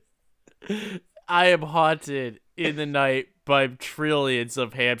 I am haunted in the night by trillions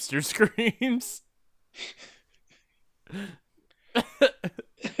of hamster screams.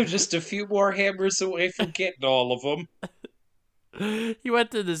 Just a few more hammers away from getting all of them. He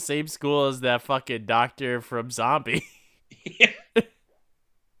went to the same school as that fucking doctor from Zombie. Yeah.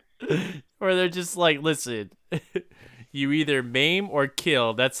 Where they're just like, listen, you either maim or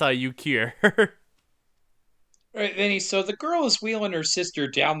kill. That's how you cure. Right, Vinny, so the girl is wheeling her sister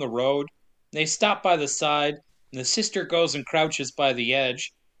down the road. They stop by the side, and the sister goes and crouches by the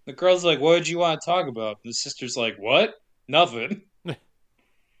edge. The girl's like, what did you want to talk about? And the sister's like, what? Nothing.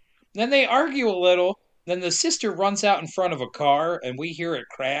 Then they argue a little. Then the sister runs out in front of a car, and we hear it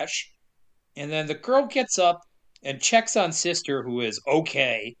crash. And then the girl gets up, and checks on sister, who is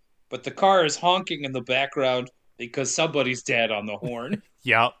okay, but the car is honking in the background because somebody's dead on the horn.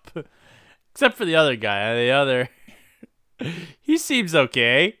 Yup. Except for the other guy. The other, he seems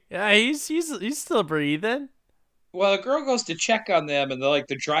okay. Yeah, he's still breathing. Well, the girl goes to check on them, and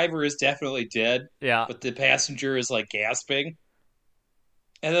the driver is definitely dead, Yeah. but the passenger is like gasping.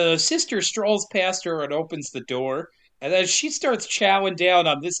 And then the sister strolls past her and opens the door, and then she starts chowing down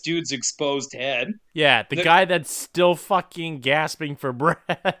on this dude's exposed head. Yeah, the guy that's still fucking gasping for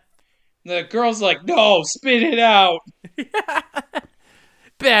breath. The girl's like, "No, spit it out."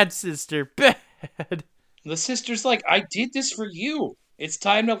 Bad sister, bad. The sister's like, "I did this for you. It's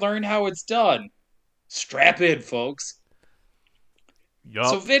time to learn how it's done. Strap in, folks." Yup.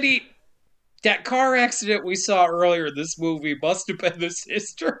 So, Vinny, that car accident we saw earlier in this movie must have been the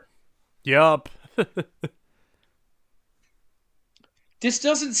sister. Yup. This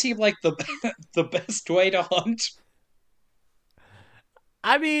doesn't seem like the best way to hunt.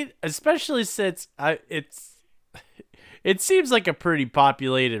 I mean, especially since it seems like a pretty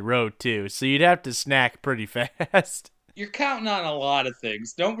populated road too, so you'd have to snack pretty fast. You're counting on a lot of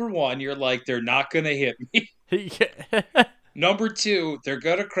things. Number one, you're like, they're not going to hit me. Yeah. Number two, they're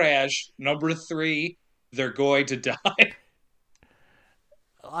going to crash. Number three, they're going to die.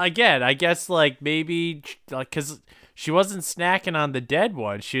 Again, I guess like maybe because she wasn't snacking on the dead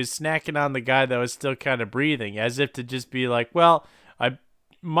one, she was snacking on the guy that was still kind of breathing, as if to just be like, well, I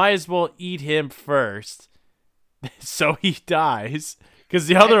might as well eat him first, so he dies. Because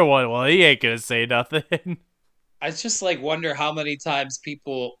the other one, well, he ain't gonna say nothing. I just like wonder how many times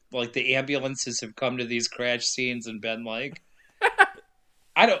people, like the ambulances, have come to these crash scenes and been like,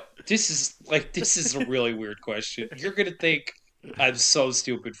 I don't. This is a really weird question. You're gonna think I'm so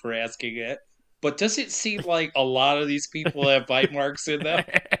stupid for asking it, but does it seem like a lot of these people have bite marks in them?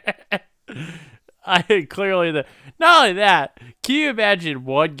 I clearly not only that. Can you imagine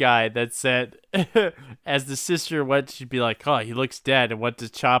one guy that said, as the sister went, she'd be like, "Oh, he looks dead," and went to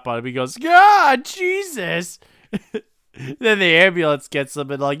chop on him. He goes, "God, Jesus!" Then the ambulance gets him,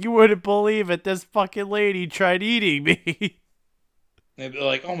 and like, you wouldn't believe it. This fucking lady tried eating me. They'd be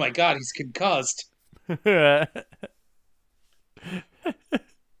like, "Oh my god, he's concussed."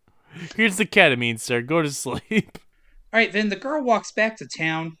 Here's the ketamine, sir. Go to sleep. All right, then the girl walks back to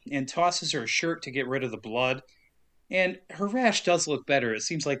town and tosses her shirt to get rid of the blood. And her rash does look better. It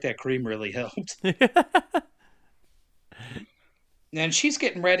seems like that cream really helped. And she's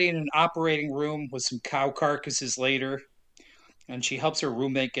getting ready in an operating room with some cow carcasses later. And she helps her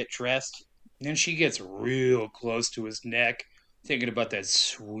roommate get dressed. And then she gets real close to his neck, thinking about that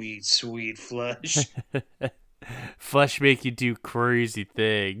sweet, sweet flesh. Flesh make you do crazy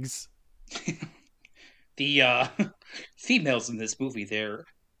things. The females in this movie, they're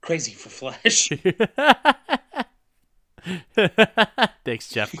crazy for flesh. Thanks,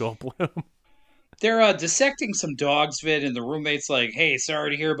 Jeff Goldblum. They're dissecting some dogs, Vin, and the roommate's like, "Hey, sorry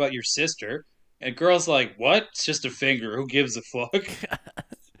to hear about your sister." And girl's like, "What? It's just a finger. Who gives a fuck?"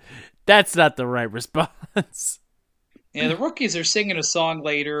 That's not the right response. And the rookies are singing a song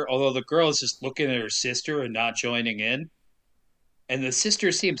later, although the girl is just looking at her sister and not joining in. And the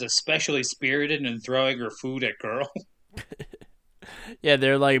sister seems especially spirited in throwing her food at girl. Yeah,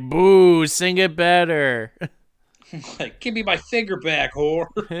 they're like, "Boo, sing it better." Like, "Give me my finger back, whore."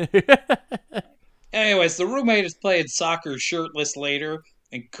 Anyways, the roommate is playing soccer shirtless later,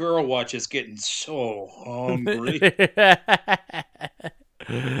 and girl watch is getting so hungry.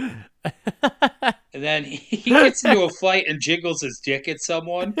 And then he gets into a fight and jiggles his dick at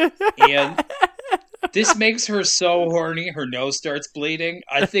someone, and this makes her so horny her nose starts bleeding.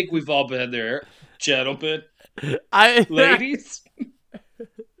 I think we've all been there, gentlemen, ladies.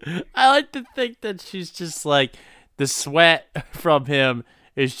 I like to think that she's just like, the sweat from him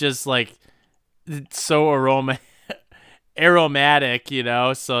is just like, it's so aromatic, you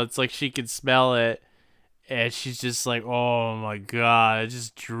know, so it's like she can smell it, and she's just like, oh my god,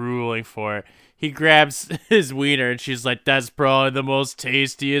 just drooling for it. He grabs his wiener, and she's like, "That's probably the most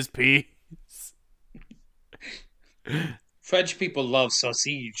tastiest piece." French people love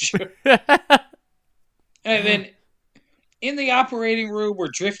sausage. And then in the operating room, we're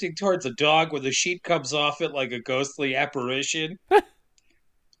drifting towards a dog where the sheet comes off it like a ghostly apparition.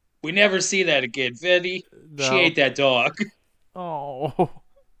 We never see that again, Vinny. No. She ate that dog. Oh.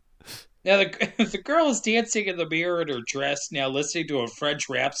 Now, the girl is dancing in the mirror in her dress, now listening to a French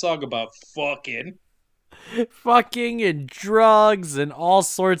rap song about fucking. Fucking and drugs and all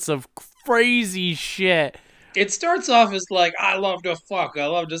sorts of crazy shit. It starts off as like, "I love to fuck, I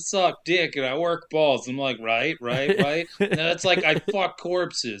love to suck dick, and I work balls." I'm like, right. And then it's like, "I fuck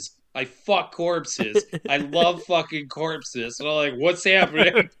corpses." I fuck corpses. I love fucking corpses. And I'm like, what's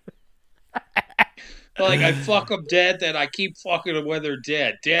happening? Like, I fuck them dead, then I keep fucking them when they're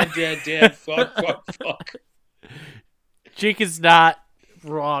dead. Dead, dead, dead. Fuck, fuck, fuck. Jake is not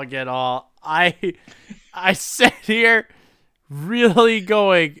wrong at all. I sat here really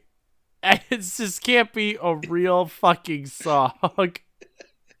going, it just can't be a real fucking song.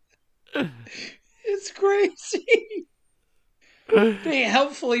 It's crazy. They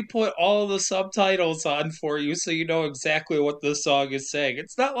helpfully put all the subtitles on for you so you know exactly what the song is saying.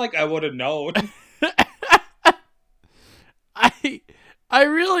 It's not like I would have known. I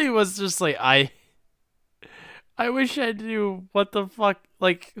really was just like, I wish I knew what the fuck,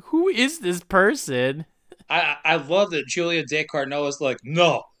 like, who is this person? I love that Julia Descartes is like,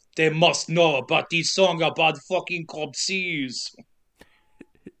 no, they must know about this song about fucking corpses.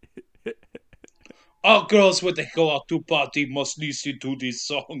 All girls when they go out to party must listen to this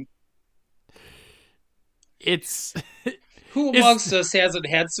song. It's Who amongst us hasn't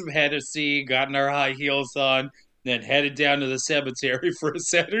had some Hennessy, gotten our high heels on, then headed down to the cemetery for a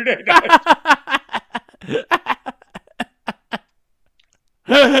Saturday night?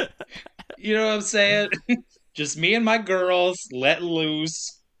 You know what I'm saying? Just me and my girls letting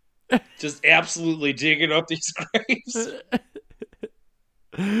loose, just absolutely digging up these graves.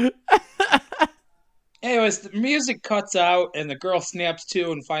 Anyways, the music cuts out, and the girl snaps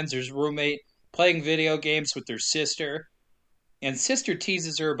to and finds her roommate playing video games with her sister. And sister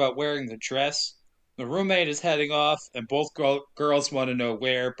teases her about wearing the dress. The roommate is heading off, and both girls want to know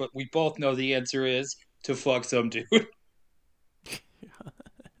where, but we both know the answer is to fuck some dude.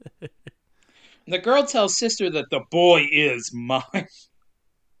 The girl tells sister that the boy is mine.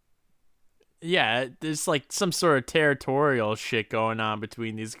 Yeah, there's like some sort of territorial shit going on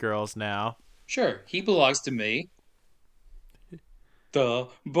between these girls now. Sure, he belongs to me. The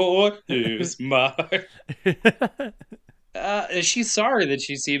boy is mine. She's sorry that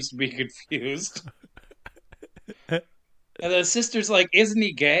she seems to be confused. And the sister's like, isn't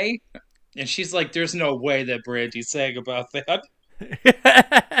he gay? And she's like, there's no way that Brandy's saying about that.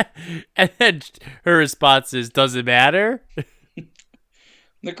 And then her response is, doesn't matter.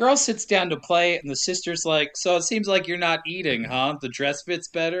 The girl sits down to play, and the sister's like, so it seems like you're not eating, huh? The dress fits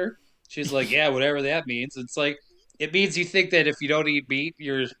better? She's like, yeah, whatever that means. It's like, it means you think that if you don't eat meat,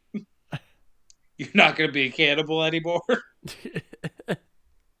 you're not going to be a cannibal anymore.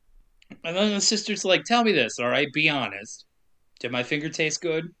 And then the sister's like, tell me this, all right? Be honest. Did my finger taste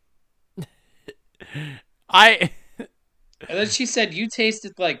good? And then she said, you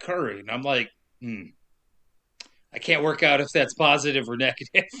tasted like curry. And I'm like, I can't work out if that's positive or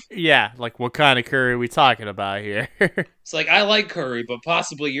negative. Yeah, like what kind of curry are we talking about here? It's like, I like curry, but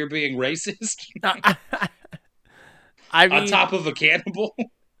possibly you're being racist. I mean, on top of a cannibal.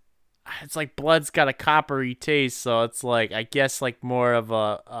 It's like blood's got a coppery taste, so it's like, I guess, like more of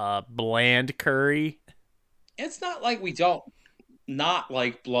a bland curry. It's not like we don't not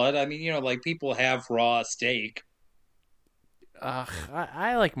like blood. I mean, like people have raw steak.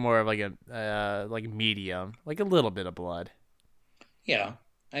 I like more of like a like medium, like a little bit of blood. Yeah,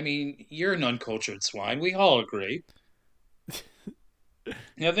 I mean, you're an uncultured swine. We all agree.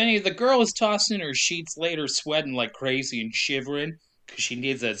 Now, Vinny, the girl is tossing her sheets later, sweating like crazy and shivering because she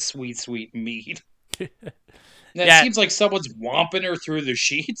needs that sweet, sweet meat. It seems like someone's whomping her through the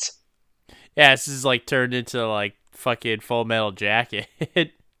sheets. Yeah, this is like turned into like fucking Full Metal Jacket. And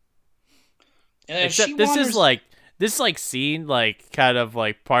except this scene like kind of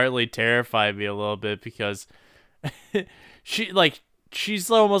like partly terrified me a little bit because she's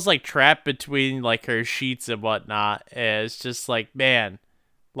almost like trapped between like her sheets and whatnot, and it's just like, man,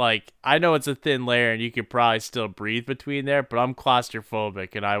 like I know it's a thin layer and you could probably still breathe between there, but I'm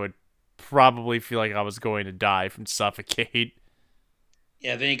claustrophobic and I would probably feel like I was going to die from suffocate.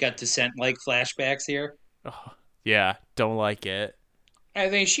 Yeah, then you got Descent-like flashbacks here. Oh, yeah, don't like it. I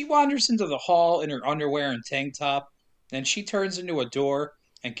think she wanders into the hall in her underwear and tank top, then she turns into a door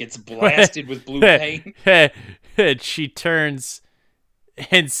and gets blasted with blue paint. She turns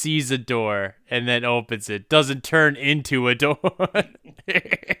and sees a door and then opens it. Doesn't turn into a door.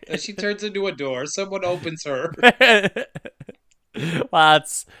 She turns into a door. Someone opens her. Wow,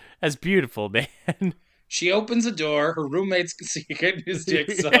 that's beautiful, man. She opens a door. Her roommate's getting his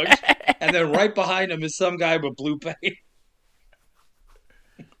dick sucked. And then right behind him is some guy with blue paint.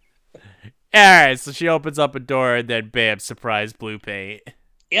 Alright, so she opens up a door and then bam, surprise, blue paint.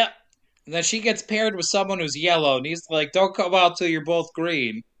 Yep. And then she gets paired with someone who's yellow, and he's like, don't come out till you're both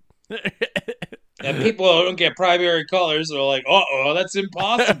green. And people who don't get primary colors are like, uh-oh, that's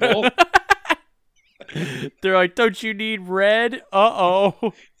impossible. They're like, don't you need red?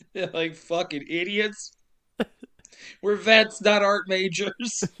 Uh-oh. They're like fucking idiots. We're vets, not art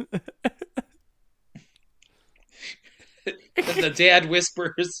majors. And the dad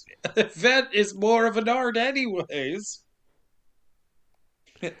whispers, vet is more of an art anyways.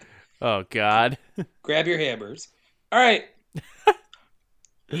 Oh God. Grab your hammers. All right.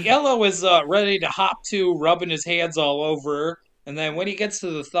 Yellow is ready to hop to, rubbing his hands all over her. And then when he gets to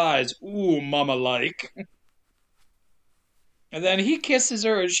the thighs, ooh, mama like. And then he kisses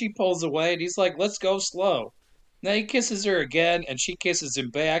her and she pulls away and he's like, let's go slow. Then he kisses her again and she kisses him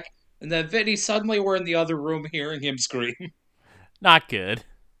back. And then Vinny, suddenly we're in the other room hearing him scream. Not good.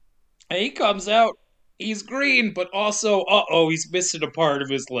 And he comes out. He's green, but also, he's missing a part of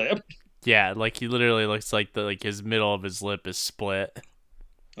his lip. Yeah, like he literally looks like his middle of his lip is split.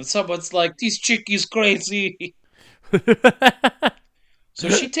 And someone's like, this chick is crazy. So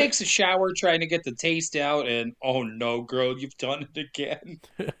she takes a shower trying to get the taste out, and oh no, girl, you've done it again.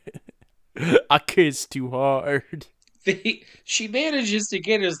 I kissed too hard. She manages to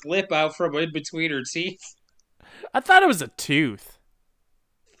get his lip out from in between her teeth. I thought it was a tooth.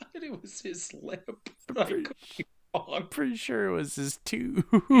 I thought it was his lip, but I could be wrong. I'm pretty sure it was his tooth.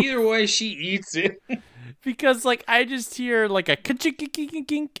 Either way, she eats it. Because, like, I just hear, like, a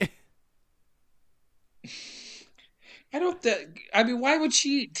ka-chink-kink-kink-kink. I mean, why would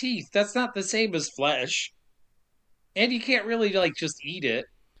she eat teeth? That's not the same as flesh. And you can't really, like, just eat it.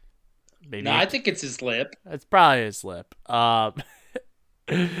 Maybe No, I think it's his lip. it's probably his lip.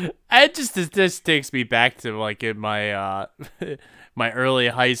 It just takes me back to, like, in my, my early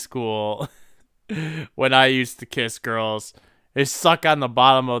high school when I used to kiss girls. They suck on the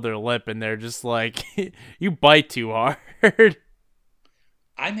bottom of their lip and they're just like, you bite too hard.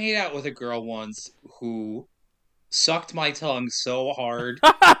 I made out with a girl once who sucked my tongue so hard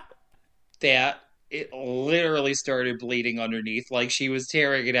that it literally started bleeding underneath, like she was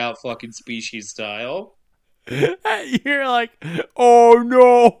tearing it out fucking Species style. You're like, oh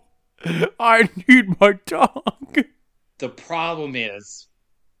no, I need my tongue. The problem is,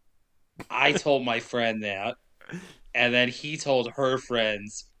 I told my friend that, and then he told her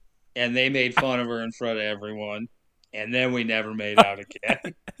friends, and they made fun of her in front of everyone, and then we never made out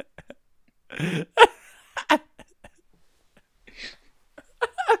again.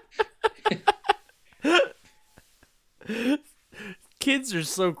 Kids are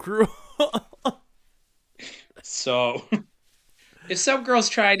so cruel. So, if some girls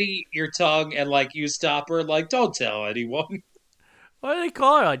try to eat your tongue and, like, you stop her, like, don't tell anyone. What do they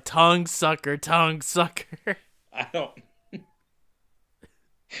call her? Like, tongue sucker, tongue sucker. I don't.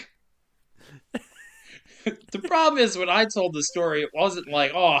 The problem is, when I told the story, it wasn't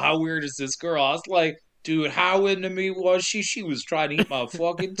like, oh, how weird is this girl? I was like, dude, how into me was she? She was trying to eat my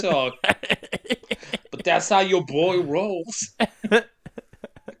fucking tongue. But that's how your boy rolls.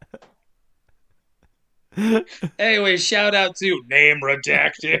 Anyway, shout out to Name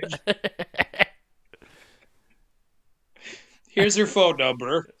Redacted. Here's her phone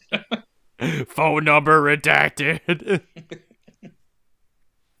number. Phone number redacted.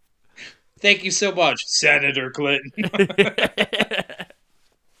 Thank you so much, Senator Clinton.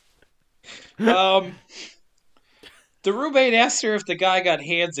 The roommate asked her if the guy got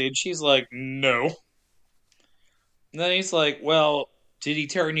handsy, and she's like, no. And then he's like, well, did he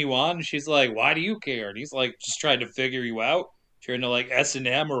turn you on? And she's like, why do you care? And he's like, just trying to figure you out. Trying to like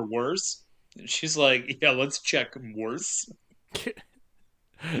S&M or worse. And she's like, yeah, let's check worse.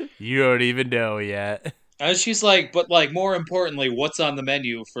 You don't even know yet. And she's like, but like more importantly, what's on the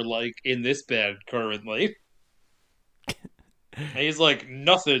menu for like in this bed currently? And he's like,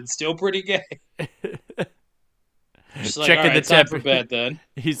 nothing, still pretty gay. She's like, Checking all right, the time for temperature. bed then.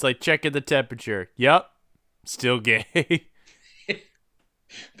 He's like, checking the temperature. Yup. Still gay.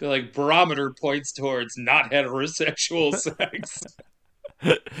 Be like, barometer points towards not heterosexual sex.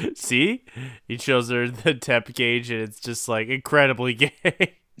 See? He shows her the temp gauge and it's just like incredibly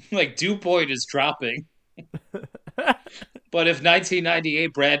gay. Like, dew point is dropping. But if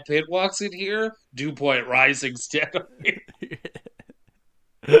 1998 Brad Pitt walks in here, dew point rising steadily.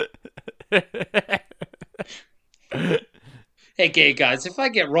 Hey, gay guys, if I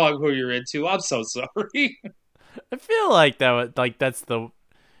get wrong who you're into, I'm so sorry. I feel like that's the.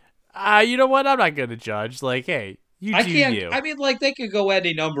 You know what? I'm not gonna judge. Like, hey, you I do can't. you. I mean, like, they could go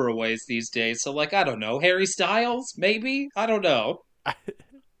any number of ways these days. So, like, I don't know, Harry Styles, maybe. I don't know.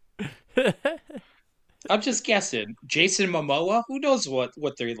 I'm just guessing. Jason Momoa, who knows what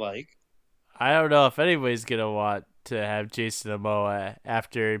they're like. I don't know if anybody's gonna want to have Jason Momoa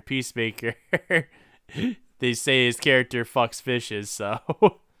after Peacemaker. They say his character fucks fishes, so.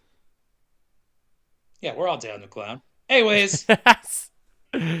 Yeah, we're all down to clown. Anyways,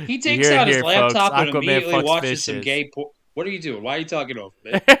 He You takes hear it out his here, folks. laptop and Aquaman immediately fucks watches some fishes. gay porn. What are you doing? Why are you talking over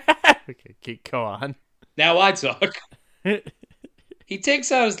me? Okay, go on. Now I talk. He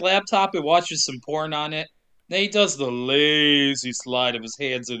takes out his laptop and watches some porn on it. Then he does the lazy slide of his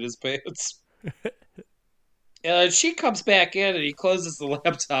hands in his pants. She comes back in and he closes the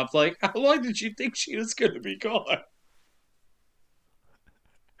laptop. Like, how long did you think she was going to be gone?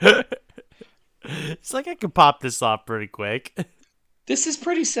 It's like I could pop this off pretty quick. This is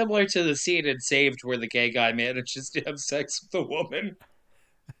pretty similar to the scene in Saved where the gay guy manages to have sex with a woman.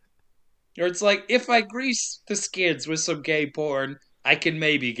 Or it's like, if I grease the skids with some gay porn, I can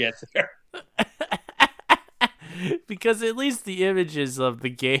maybe get there. Because at least the images of the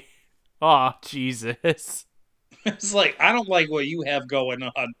gay. Oh, Jesus. It's like, I don't like what you have going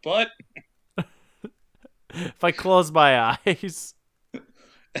on, but If I close my eyes.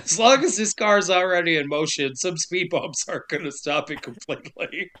 as long as this car's already in motion, some speed bumps aren't going to stop it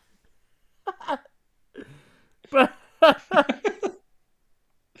completely. But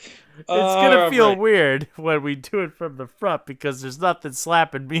it's gonna feel weird when we do it from the front because there's nothing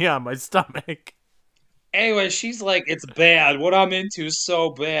slapping me on my stomach. Anyway, she's like, it's bad. What I'm into is so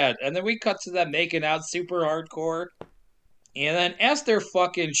bad. And then we cut to them making out super hardcore. And then as they're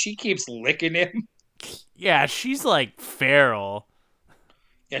fucking, she keeps licking him. Yeah, she's like feral.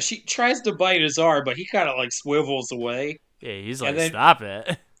 Yeah, she tries to bite his arm, but he kind of like swivels away. Yeah, he's And like, then- stop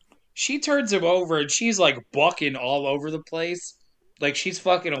it. She turns him over and she's like bucking all over the place. Like she's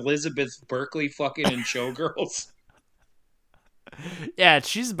fucking Elizabeth Berkley fucking in Showgirls. Yeah,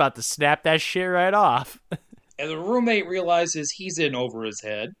 she's about to snap that shit right off. And the roommate realizes he's in over his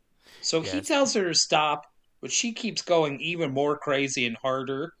head. So he Yes. tells her to stop, but she keeps going even more crazy and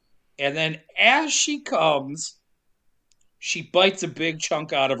harder. And then as she comes, she bites a big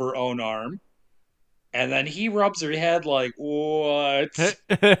chunk out of her own arm. And then he rubs her head like, what?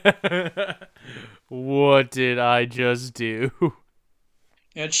 What did I just do?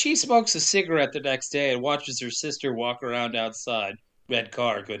 And she smokes a cigarette the next day and watches her sister walk around outside. Red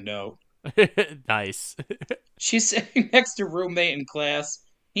car, good note. Nice. She's sitting next to roommate in class.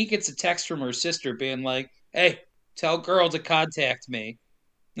 He gets a text from her sister being like, hey, tell girl to contact me.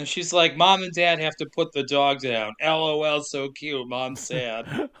 And she's like, Mom and Dad have to put the dog down. LOL, so cute. Mom's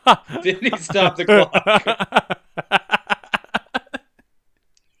sad. Vinny, stop the clock.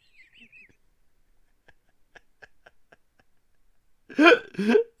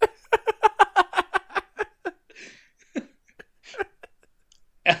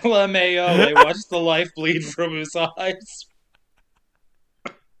 LMAO, they watch the life bleed from his eyes.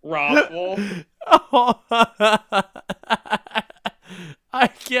 Raffle. I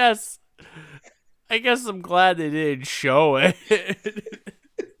guess I'm glad they didn't show it.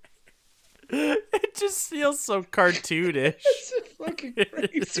 It just feels so cartoonish. It's a fucking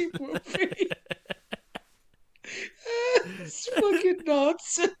crazy movie. It's fucking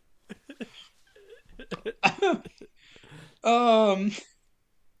nuts.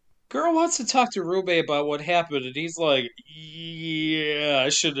 Girl wants to talk to roommate about what happened, and he's like, yeah, I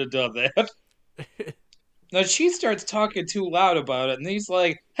shouldn't have done that. Now she starts talking too loud about it, and he's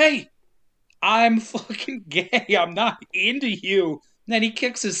like, hey, I'm fucking gay. I'm not into you. And then he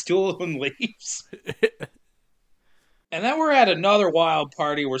kicks his stool and leaves. And then we're at another wild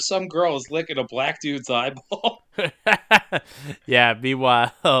party where some girl is licking a black dude's eyeball. Yeah,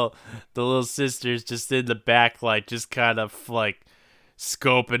 meanwhile, the little sister's just in the back, like, just kind of, like,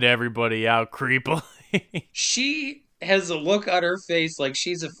 scoping everybody out creepily. She has a look on her face like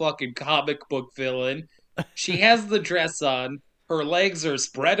she's a fucking comic book villain. She has the dress on. Her legs are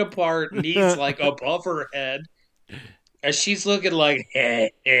spread apart, knees like above her head. And she's looking like, Yeah,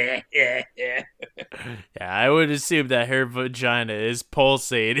 I would assume that her vagina is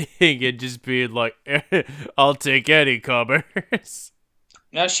pulsating and just being like, I'll take any comers.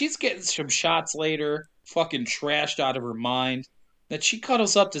 Now she's getting some shots later, fucking trashed out of her mind. Then she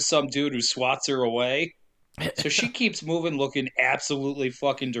cuddles up to some dude who swats her away. So she keeps moving, looking absolutely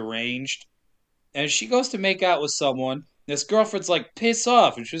fucking deranged. And she goes to make out with someone. This girlfriend's like, piss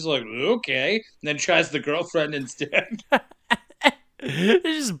off. And she's like, okay. And then tries the girlfriend instead. They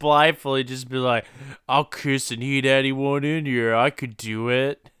just blindly just be like, I'll kiss and eat anyone in here. I could do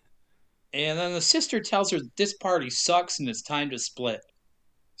it. And then the sister tells her that this party sucks and it's time to split.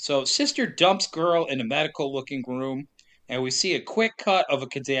 So sister dumps girl in a medical looking room. And we see a quick cut of a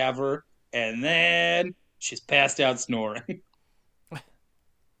cadaver. And then she's passed out snoring.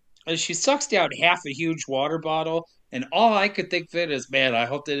 And she sucks down half a huge water bottle. And all I could think of it is, man, I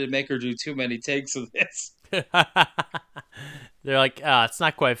hope they didn't make her do too many takes of this. They're like, it's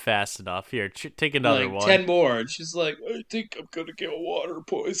not quite fast enough. Here, take another Like one. 10 more. And she's like, I think I'm gonna get water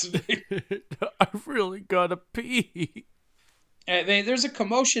poisoning. I really gotta pee. And there's a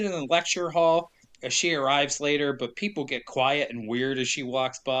commotion in the lecture hall as she arrives later, but people get quiet and weird as she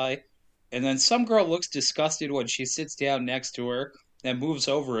walks by. And then some girl looks disgusted when she sits down next to her and moves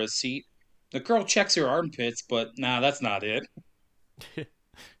over a seat. The girl checks her armpits, but nah, that's not it.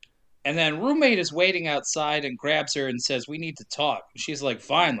 And then roommate is waiting outside and grabs her and says, "We need to talk." She's like,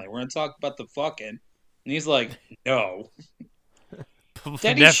 "Finally, we're gonna talk about the fucking." And he's like, "No."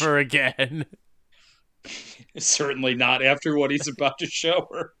 Then Never again. certainly not after what he's about to show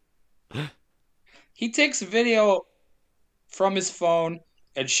her. He takes a video from his phone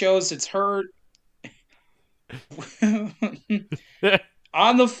and shows it's her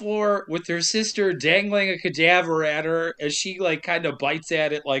on the floor with her sister dangling a cadaver at her as she like kind of bites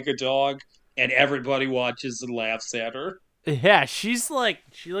at it like a dog, and everybody watches and laughs at her. Yeah, she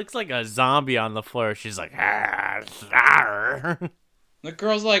looks like a zombie on the floor. She's like, "Arr." The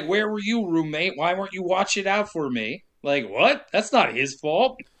girl's like, "Where were you, roommate? Why weren't you watching out for me?" Like, what? That's not his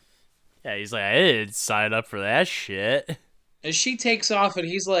fault. Yeah, he's like, I didn't sign up for that shit. As she takes off and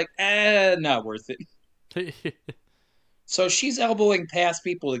he's like, not worth it. So she's elbowing past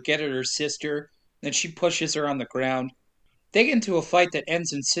people to get at her sister, then she pushes her on the ground. They get into a fight that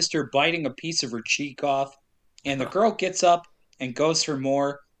ends in sister biting a piece of her cheek off, and the girl gets up and goes for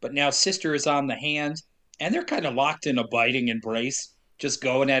more, but now sister is on the hand, and they're kind of locked in a biting embrace, just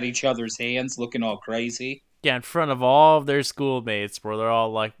going at each other's hands, looking all crazy. Yeah, in front of all of their schoolmates, where they're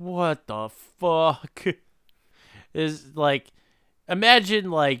all like, "What the fuck?" Is like,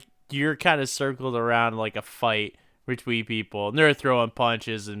 imagine like you're kind of circled around like a fight between people, and they're throwing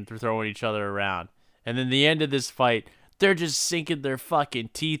punches and throwing each other around, and then the end of this fight, they're just sinking their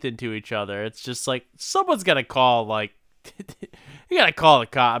fucking teeth into each other. It's just like someone's gotta call like. You gotta call the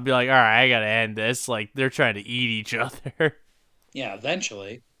cop and be like, all right, I gotta end this. Like, they're trying to eat each other. Yeah,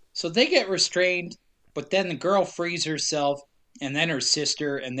 eventually. So they get restrained, but then the girl frees herself, and then her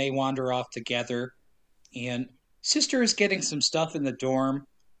sister, and they wander off together. And sister is getting some stuff in the dorm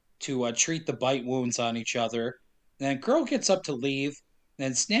to treat the bite wounds on each other. And then girl gets up to leave,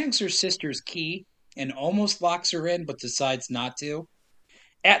 then snags her sister's key and almost locks her in, but decides not to.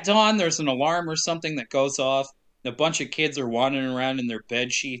 At dawn, there's an alarm or something that goes off. And a bunch of kids are wandering around in their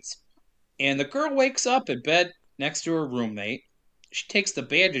bed sheets. And the girl wakes up in bed next to her roommate. She takes the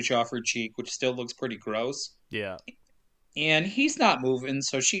bandage off her cheek, which still looks pretty gross. Yeah. And he's not moving,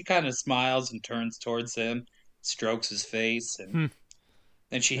 so she kind of smiles and turns towards him, strokes his face, and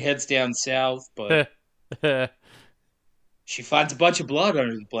then she heads down south, but she finds a bunch of blood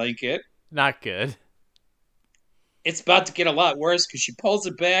under the blanket. Not good. It's about to get a lot worse because she pulls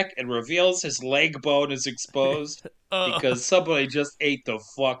it back and reveals his leg bone is exposed because somebody just ate the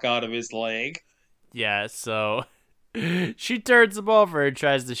fuck out of his leg. Yeah, so she turns him over and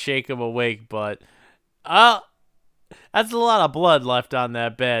tries to shake him awake, but that's a lot of blood left on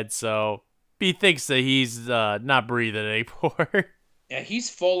that bed, so he thinks that he's not breathing anymore. Yeah, he's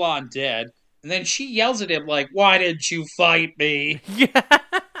full on dead. And then she yells at him like, "Why didn't you fight me?" Yeah.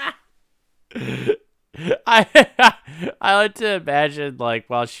 I like to imagine like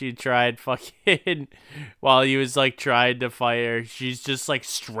while she tried fucking while he was like trying to fight her, she's just like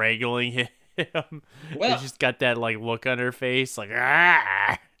strangling him. Well, and she's got that like look on her face, like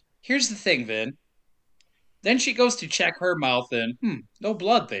ah. Here's the thing, Vin. Then she goes to check her mouth and, no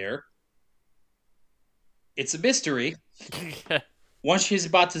blood there. It's a mystery. One she's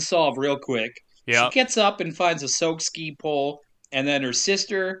about to solve real quick. Yep. She gets up and finds a soaked ski pole, and then her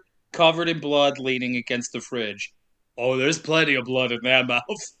sister, covered in blood, leaning against the fridge. Oh, there's plenty of blood in that mouth.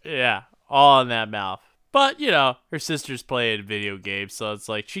 Yeah, all in that mouth. But, you know, her sister's playing video games, so it's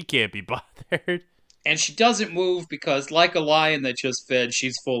like she can't be bothered. And she doesn't move because, like a lion that just fed,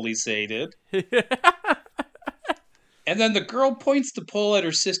 she's fully sated. And then the girl points the pole at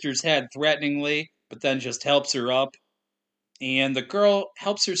her sister's head threateningly, but then just helps her up. And the girl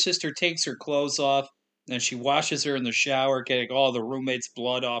helps her sister, takes her clothes off, then she washes her in the shower, getting all the roommate's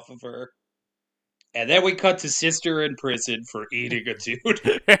blood off of her. And then we cut to sister in prison for eating a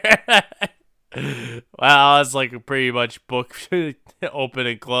dude. Wow, that's like pretty much book open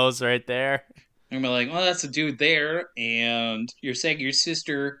and close right there. And we're like, well, that's a dude there, and you're saying your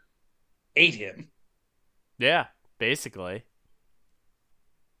sister ate him. Yeah, basically.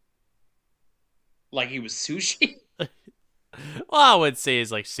 Like he was sushi? Well, I would say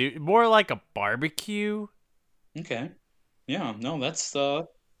it's like more like a barbecue. Okay. Yeah, no, that's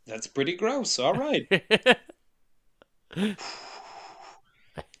pretty gross. All right.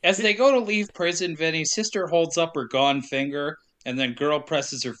 As they go to leave prison, Vinny's sister holds up her gone finger, And then girl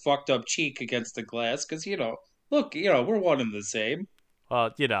presses her fucked up cheek against the glass because, look, we're one and the same.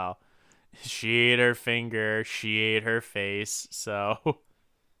 Well, she ate her finger, she ate her face, so.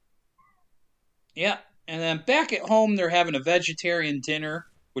 Yeah. And then back at home, they're having a vegetarian dinner,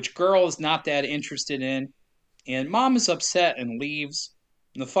 which girl is not that interested in. And mom is upset and leaves.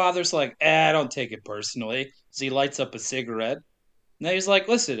 And the father's like, I don't take it personally. So he lights up a cigarette. And then he's like,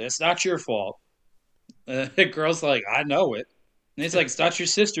 listen, it's not your fault. The girl's like, I know it. And he's like, it's not your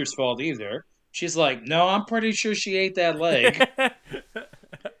sister's fault either. She's like, no, I'm pretty sure she ate that leg.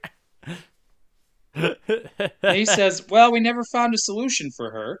 And he says, well, we never found a solution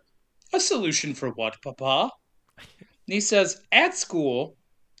for her. A solution for what, Papa? And he says, at school,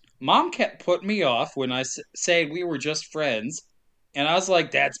 Mom kept putting me off when I said we were just friends. And I was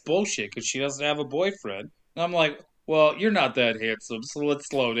like, that's bullshit because she doesn't have a boyfriend. And I'm like, well, you're not that handsome, so let's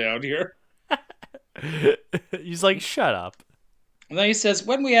slow down here. He's like, shut up. And then he says,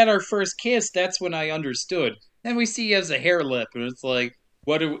 when we had our first kiss, that's when I understood. Then we see he has a hair lip, and it's like,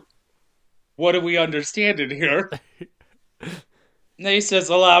 what do we understand in here? And then he says,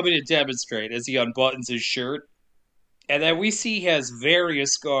 allow me to demonstrate as he unbuttons his shirt. And then we see he has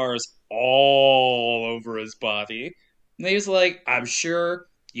various scars all over his body. And he's like, I'm sure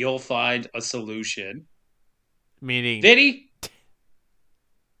you'll find a solution. Meaning, Vinny,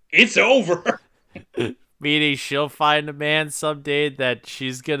 it's over. meaning she'll find a man someday that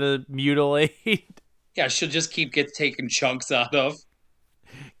she's gonna mutilate. Yeah, she'll just keep taking chunks out of.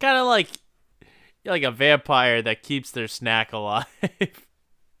 Kind of like a vampire that keeps their snack alive.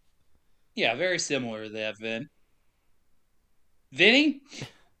 Yeah, very similar to that, Vin. Vinny,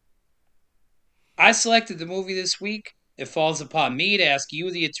 I selected the movie this week. It falls upon me to ask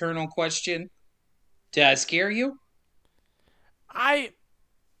you the eternal question. Did I scare you? I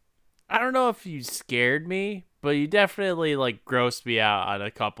don't know if you scared me, but you definitely like grossed me out on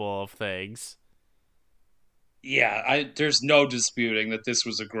a couple of things. Yeah, there's no disputing that this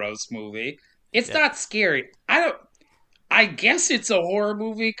was a gross movie. It's not scary. I guess it's a horror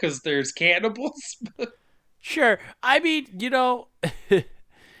movie because there's cannibals. Sure. I mean,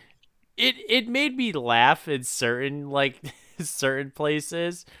 it made me laugh in certain certain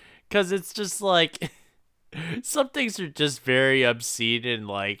places because it's just like some things are just very obscene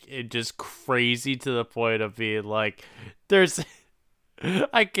and just crazy to the point of being like there's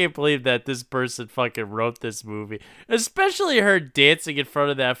I can't believe that this person fucking wrote this movie, especially her dancing in front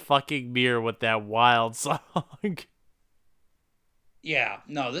of that fucking mirror with that wild song. Yeah,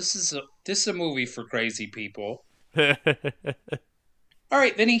 no, this is a movie for crazy people. All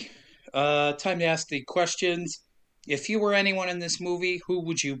right, Vinny. Time to ask the questions. If you were anyone in this movie, who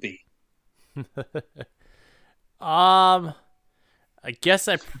would you be? I guess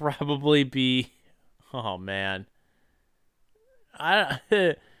I'd probably be. Oh man,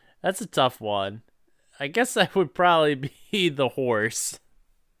 that's a tough one. I guess I would probably be the horse.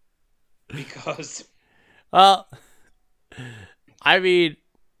 Because, Well, I mean,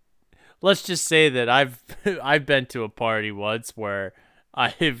 let's just say that I've been to a party once where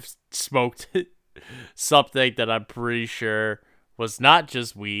I've smoked something that I'm pretty sure was not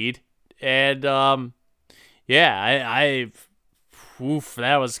just weed, and yeah, oof,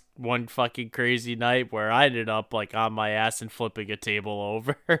 that was one fucking crazy night where I ended up like on my ass and flipping a table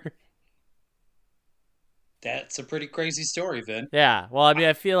over. that's a pretty crazy story, Vin. Yeah, well, I mean,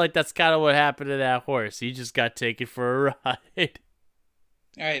 I feel like that's kind of what happened to that horse. He just got taken for a ride.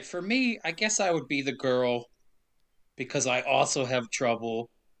 All right, for me, I guess I would be the girl because I also have trouble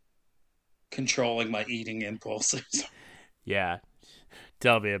controlling my eating impulses. Yeah,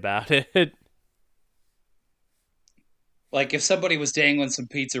 tell me about it. Like, if somebody was dangling some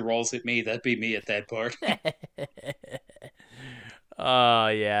pizza rolls at me, that'd be me at that party. Oh,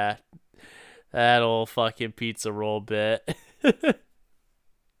 yeah. That old fucking pizza roll bit. All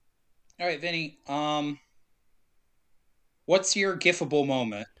right, Vinny, what's your gifable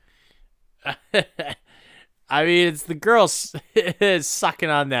moment? I mean, it's the girl sucking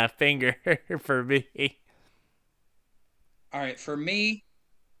on that finger for me. All right, for me,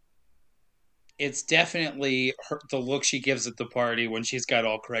 it's definitely the look she gives at the party when she's got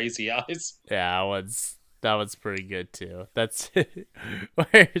all crazy eyes. Yeah, that one's pretty good too. That's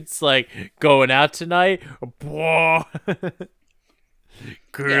where it's like going out tonight. Whoa.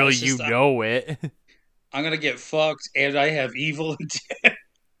 Girl, it's just, you know it. I'm gonna get fucked, and I have evil intent.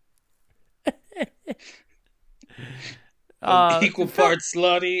 Equal parts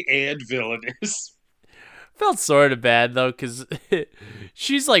slutty and villainous. Felt sort of bad though, cause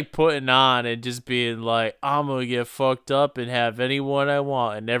she's like putting on and just being like, "I'm gonna get fucked up and have anyone I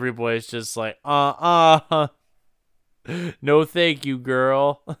want," and everybody's just like, No, thank you,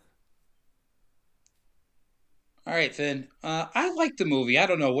 girl. All right, Finn. I like the movie. I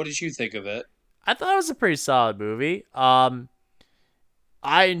don't know. What did you think of it? I thought it was a pretty solid movie. I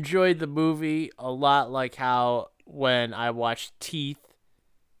enjoyed the movie a lot, like how when I watched Teeth,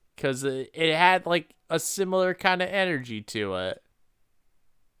 because it had like a similar kind of energy to it.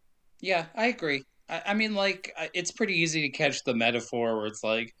 Yeah, I agree. I mean, like, it's pretty easy to catch the metaphor where it's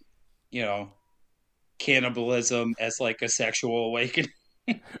like, you know, cannibalism as like a sexual awakening.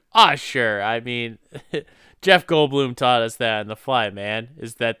 Ah, sure. I mean, Jeff Goldblum taught us that in The Fly, man,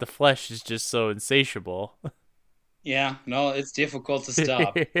 is that the flesh is just so insatiable. Yeah, no, it's difficult to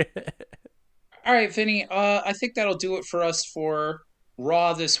stop. All right, Vinny. I think that'll do it for us for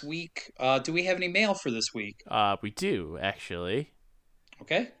Raw this week. Do we have any mail for this week? We do actually.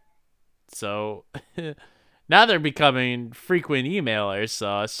 Okay. So now they're becoming frequent emailers.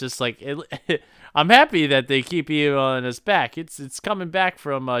 So it's just like I'm happy that they keep emailing us back. It's coming back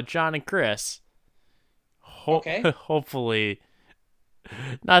from John and Chris. Okay. Hopefully,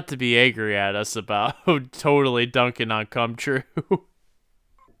 not to be angry at us about totally dunking on Come True.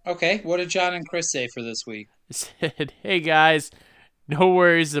 Okay. What did John and Chris say for this week? Said, "Hey guys, no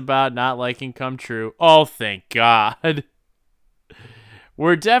worries about not liking Come True. Oh, thank God."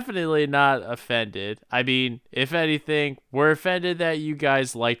 We're definitely not offended. I mean, if anything, we're offended that you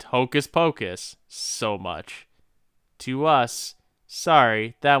guys liked Hocus Pocus so much. To us,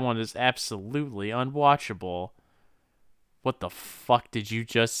 sorry, that one is absolutely unwatchable. What the fuck did you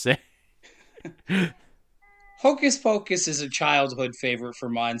just say? Hocus Pocus is a childhood favorite for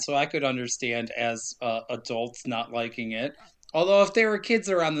mine, so I could understand as adults not liking it. Although if they were kids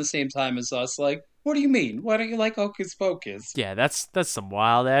around the same time as us, like, what do you mean? Why don't you like Hocus Pocus? Yeah, that's some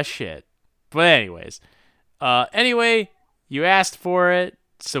wild ass shit. But anyway, you asked for it,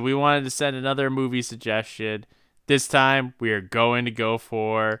 so we wanted to send another movie suggestion. This time, we are going to go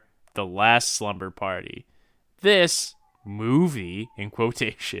for The Last Slumber Party. This movie, in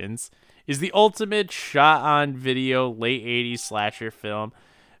quotations, is the ultimate shot-on-video late 80s slasher film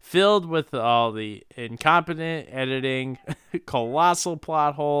filled with all the incompetent editing, colossal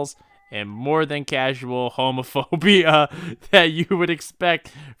plot holes, and more than casual homophobia that you would expect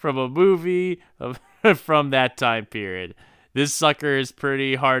from a movie from that time period. This sucker is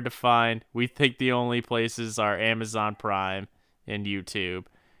pretty hard to find. We think the only places are Amazon Prime and YouTube.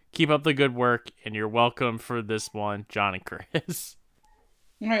 Keep up the good work, and you're welcome for this one, John and Chris.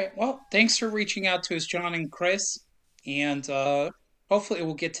 All right. Well, thanks for reaching out to us, John and Chris. And hopefully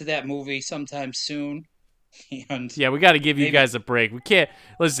we'll get to that movie sometime soon. And Yeah, we got to give you maybe guys a break. We can't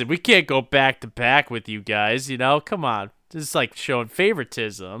go back to back with you guys, Come on. This is like showing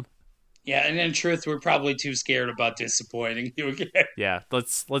favoritism. yeah, and in truth, we're probably too scared about disappointing you again. Yeah,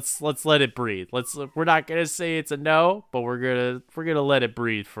 let's let it breathe. We're not going to say it's a no, but we're going to let it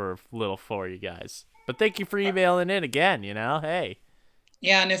breathe for a little for you guys. But thank you for emailing in again, Hey.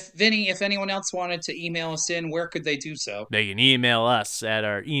 Yeah, and if anyone else wanted to email us in, where could they do so? They can email us at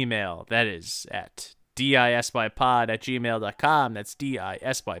our email. That is at dispod@gmail.com. That's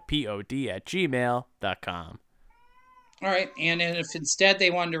dispod@gmail.com. All right, and if instead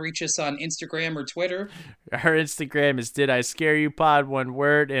they wanted to reach us on Instagram or Twitter, Our Instagram is Did I Scare You Pod, one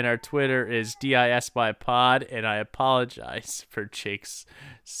word, and our Twitter is DISByPod, and I apologize for Jake's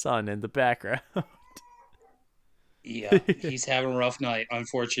son in the background. yeah, he's having a rough night,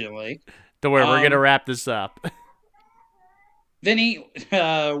 unfortunately. Don't worry, we're going to wrap this up. Vinny,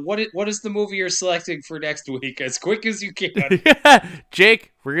 what is the movie you're selecting for next week? As quick as you can.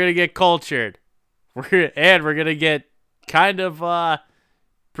 Jake, we're going to get cultured. We're going to get kind of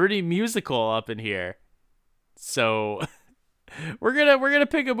pretty musical up in here. So we're gonna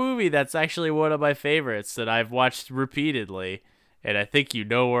pick a movie that's actually one of my favorites that I've watched repeatedly, and I think you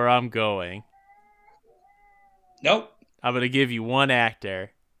know where I'm going. Nope. I'm gonna give you one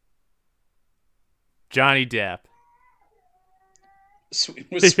actor. Johnny Depp.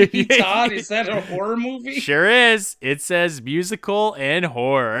 Was Sweeney Todd? Is that a horror movie? Sure is. It says musical and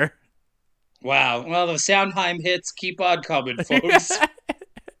horror. Wow. Well, the Soundheim hits keep on coming, folks.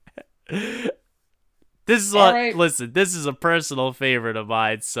 Right. Listen, this is a personal favorite of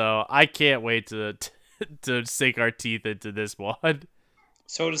mine, so I can't wait to sink our teeth into this one.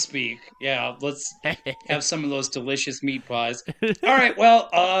 So to speak. Yeah, let's have some of those delicious meat pies. All right, well,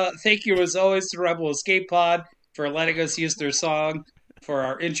 thank you as always to Rebel Escape Pod for letting us use their song for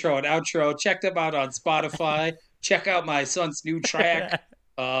our intro and outro. Check them out on Spotify. Check out my son's new track,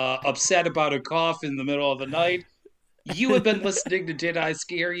 Upset About a Cough in the Middle of the Night. You have been listening to Did I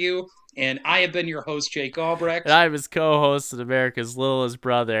Scare You? And I have been your host, Jake Albrecht. And I'm his co-host and America's littlest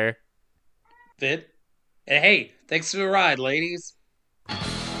brother. Vid. And hey, thanks for the ride, ladies.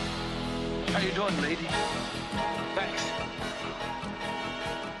 How you doing, lady? Thanks.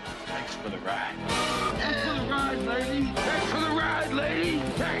 Thanks for the ride. Thanks for the ride, lady. Thanks for the ride, lady.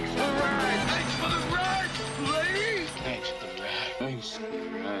 Thanks for the ride. Thanks for the ride, lady. Thanks for the ride. Thanks for the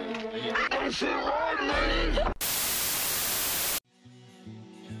ride, lady. Thanks for the ride, lady.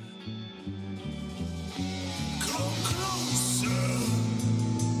 Come closer.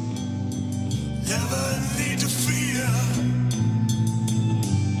 Never need to fear.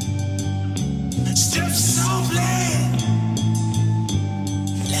 Step softly.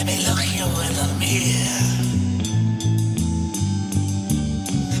 Let me look you in the mirror.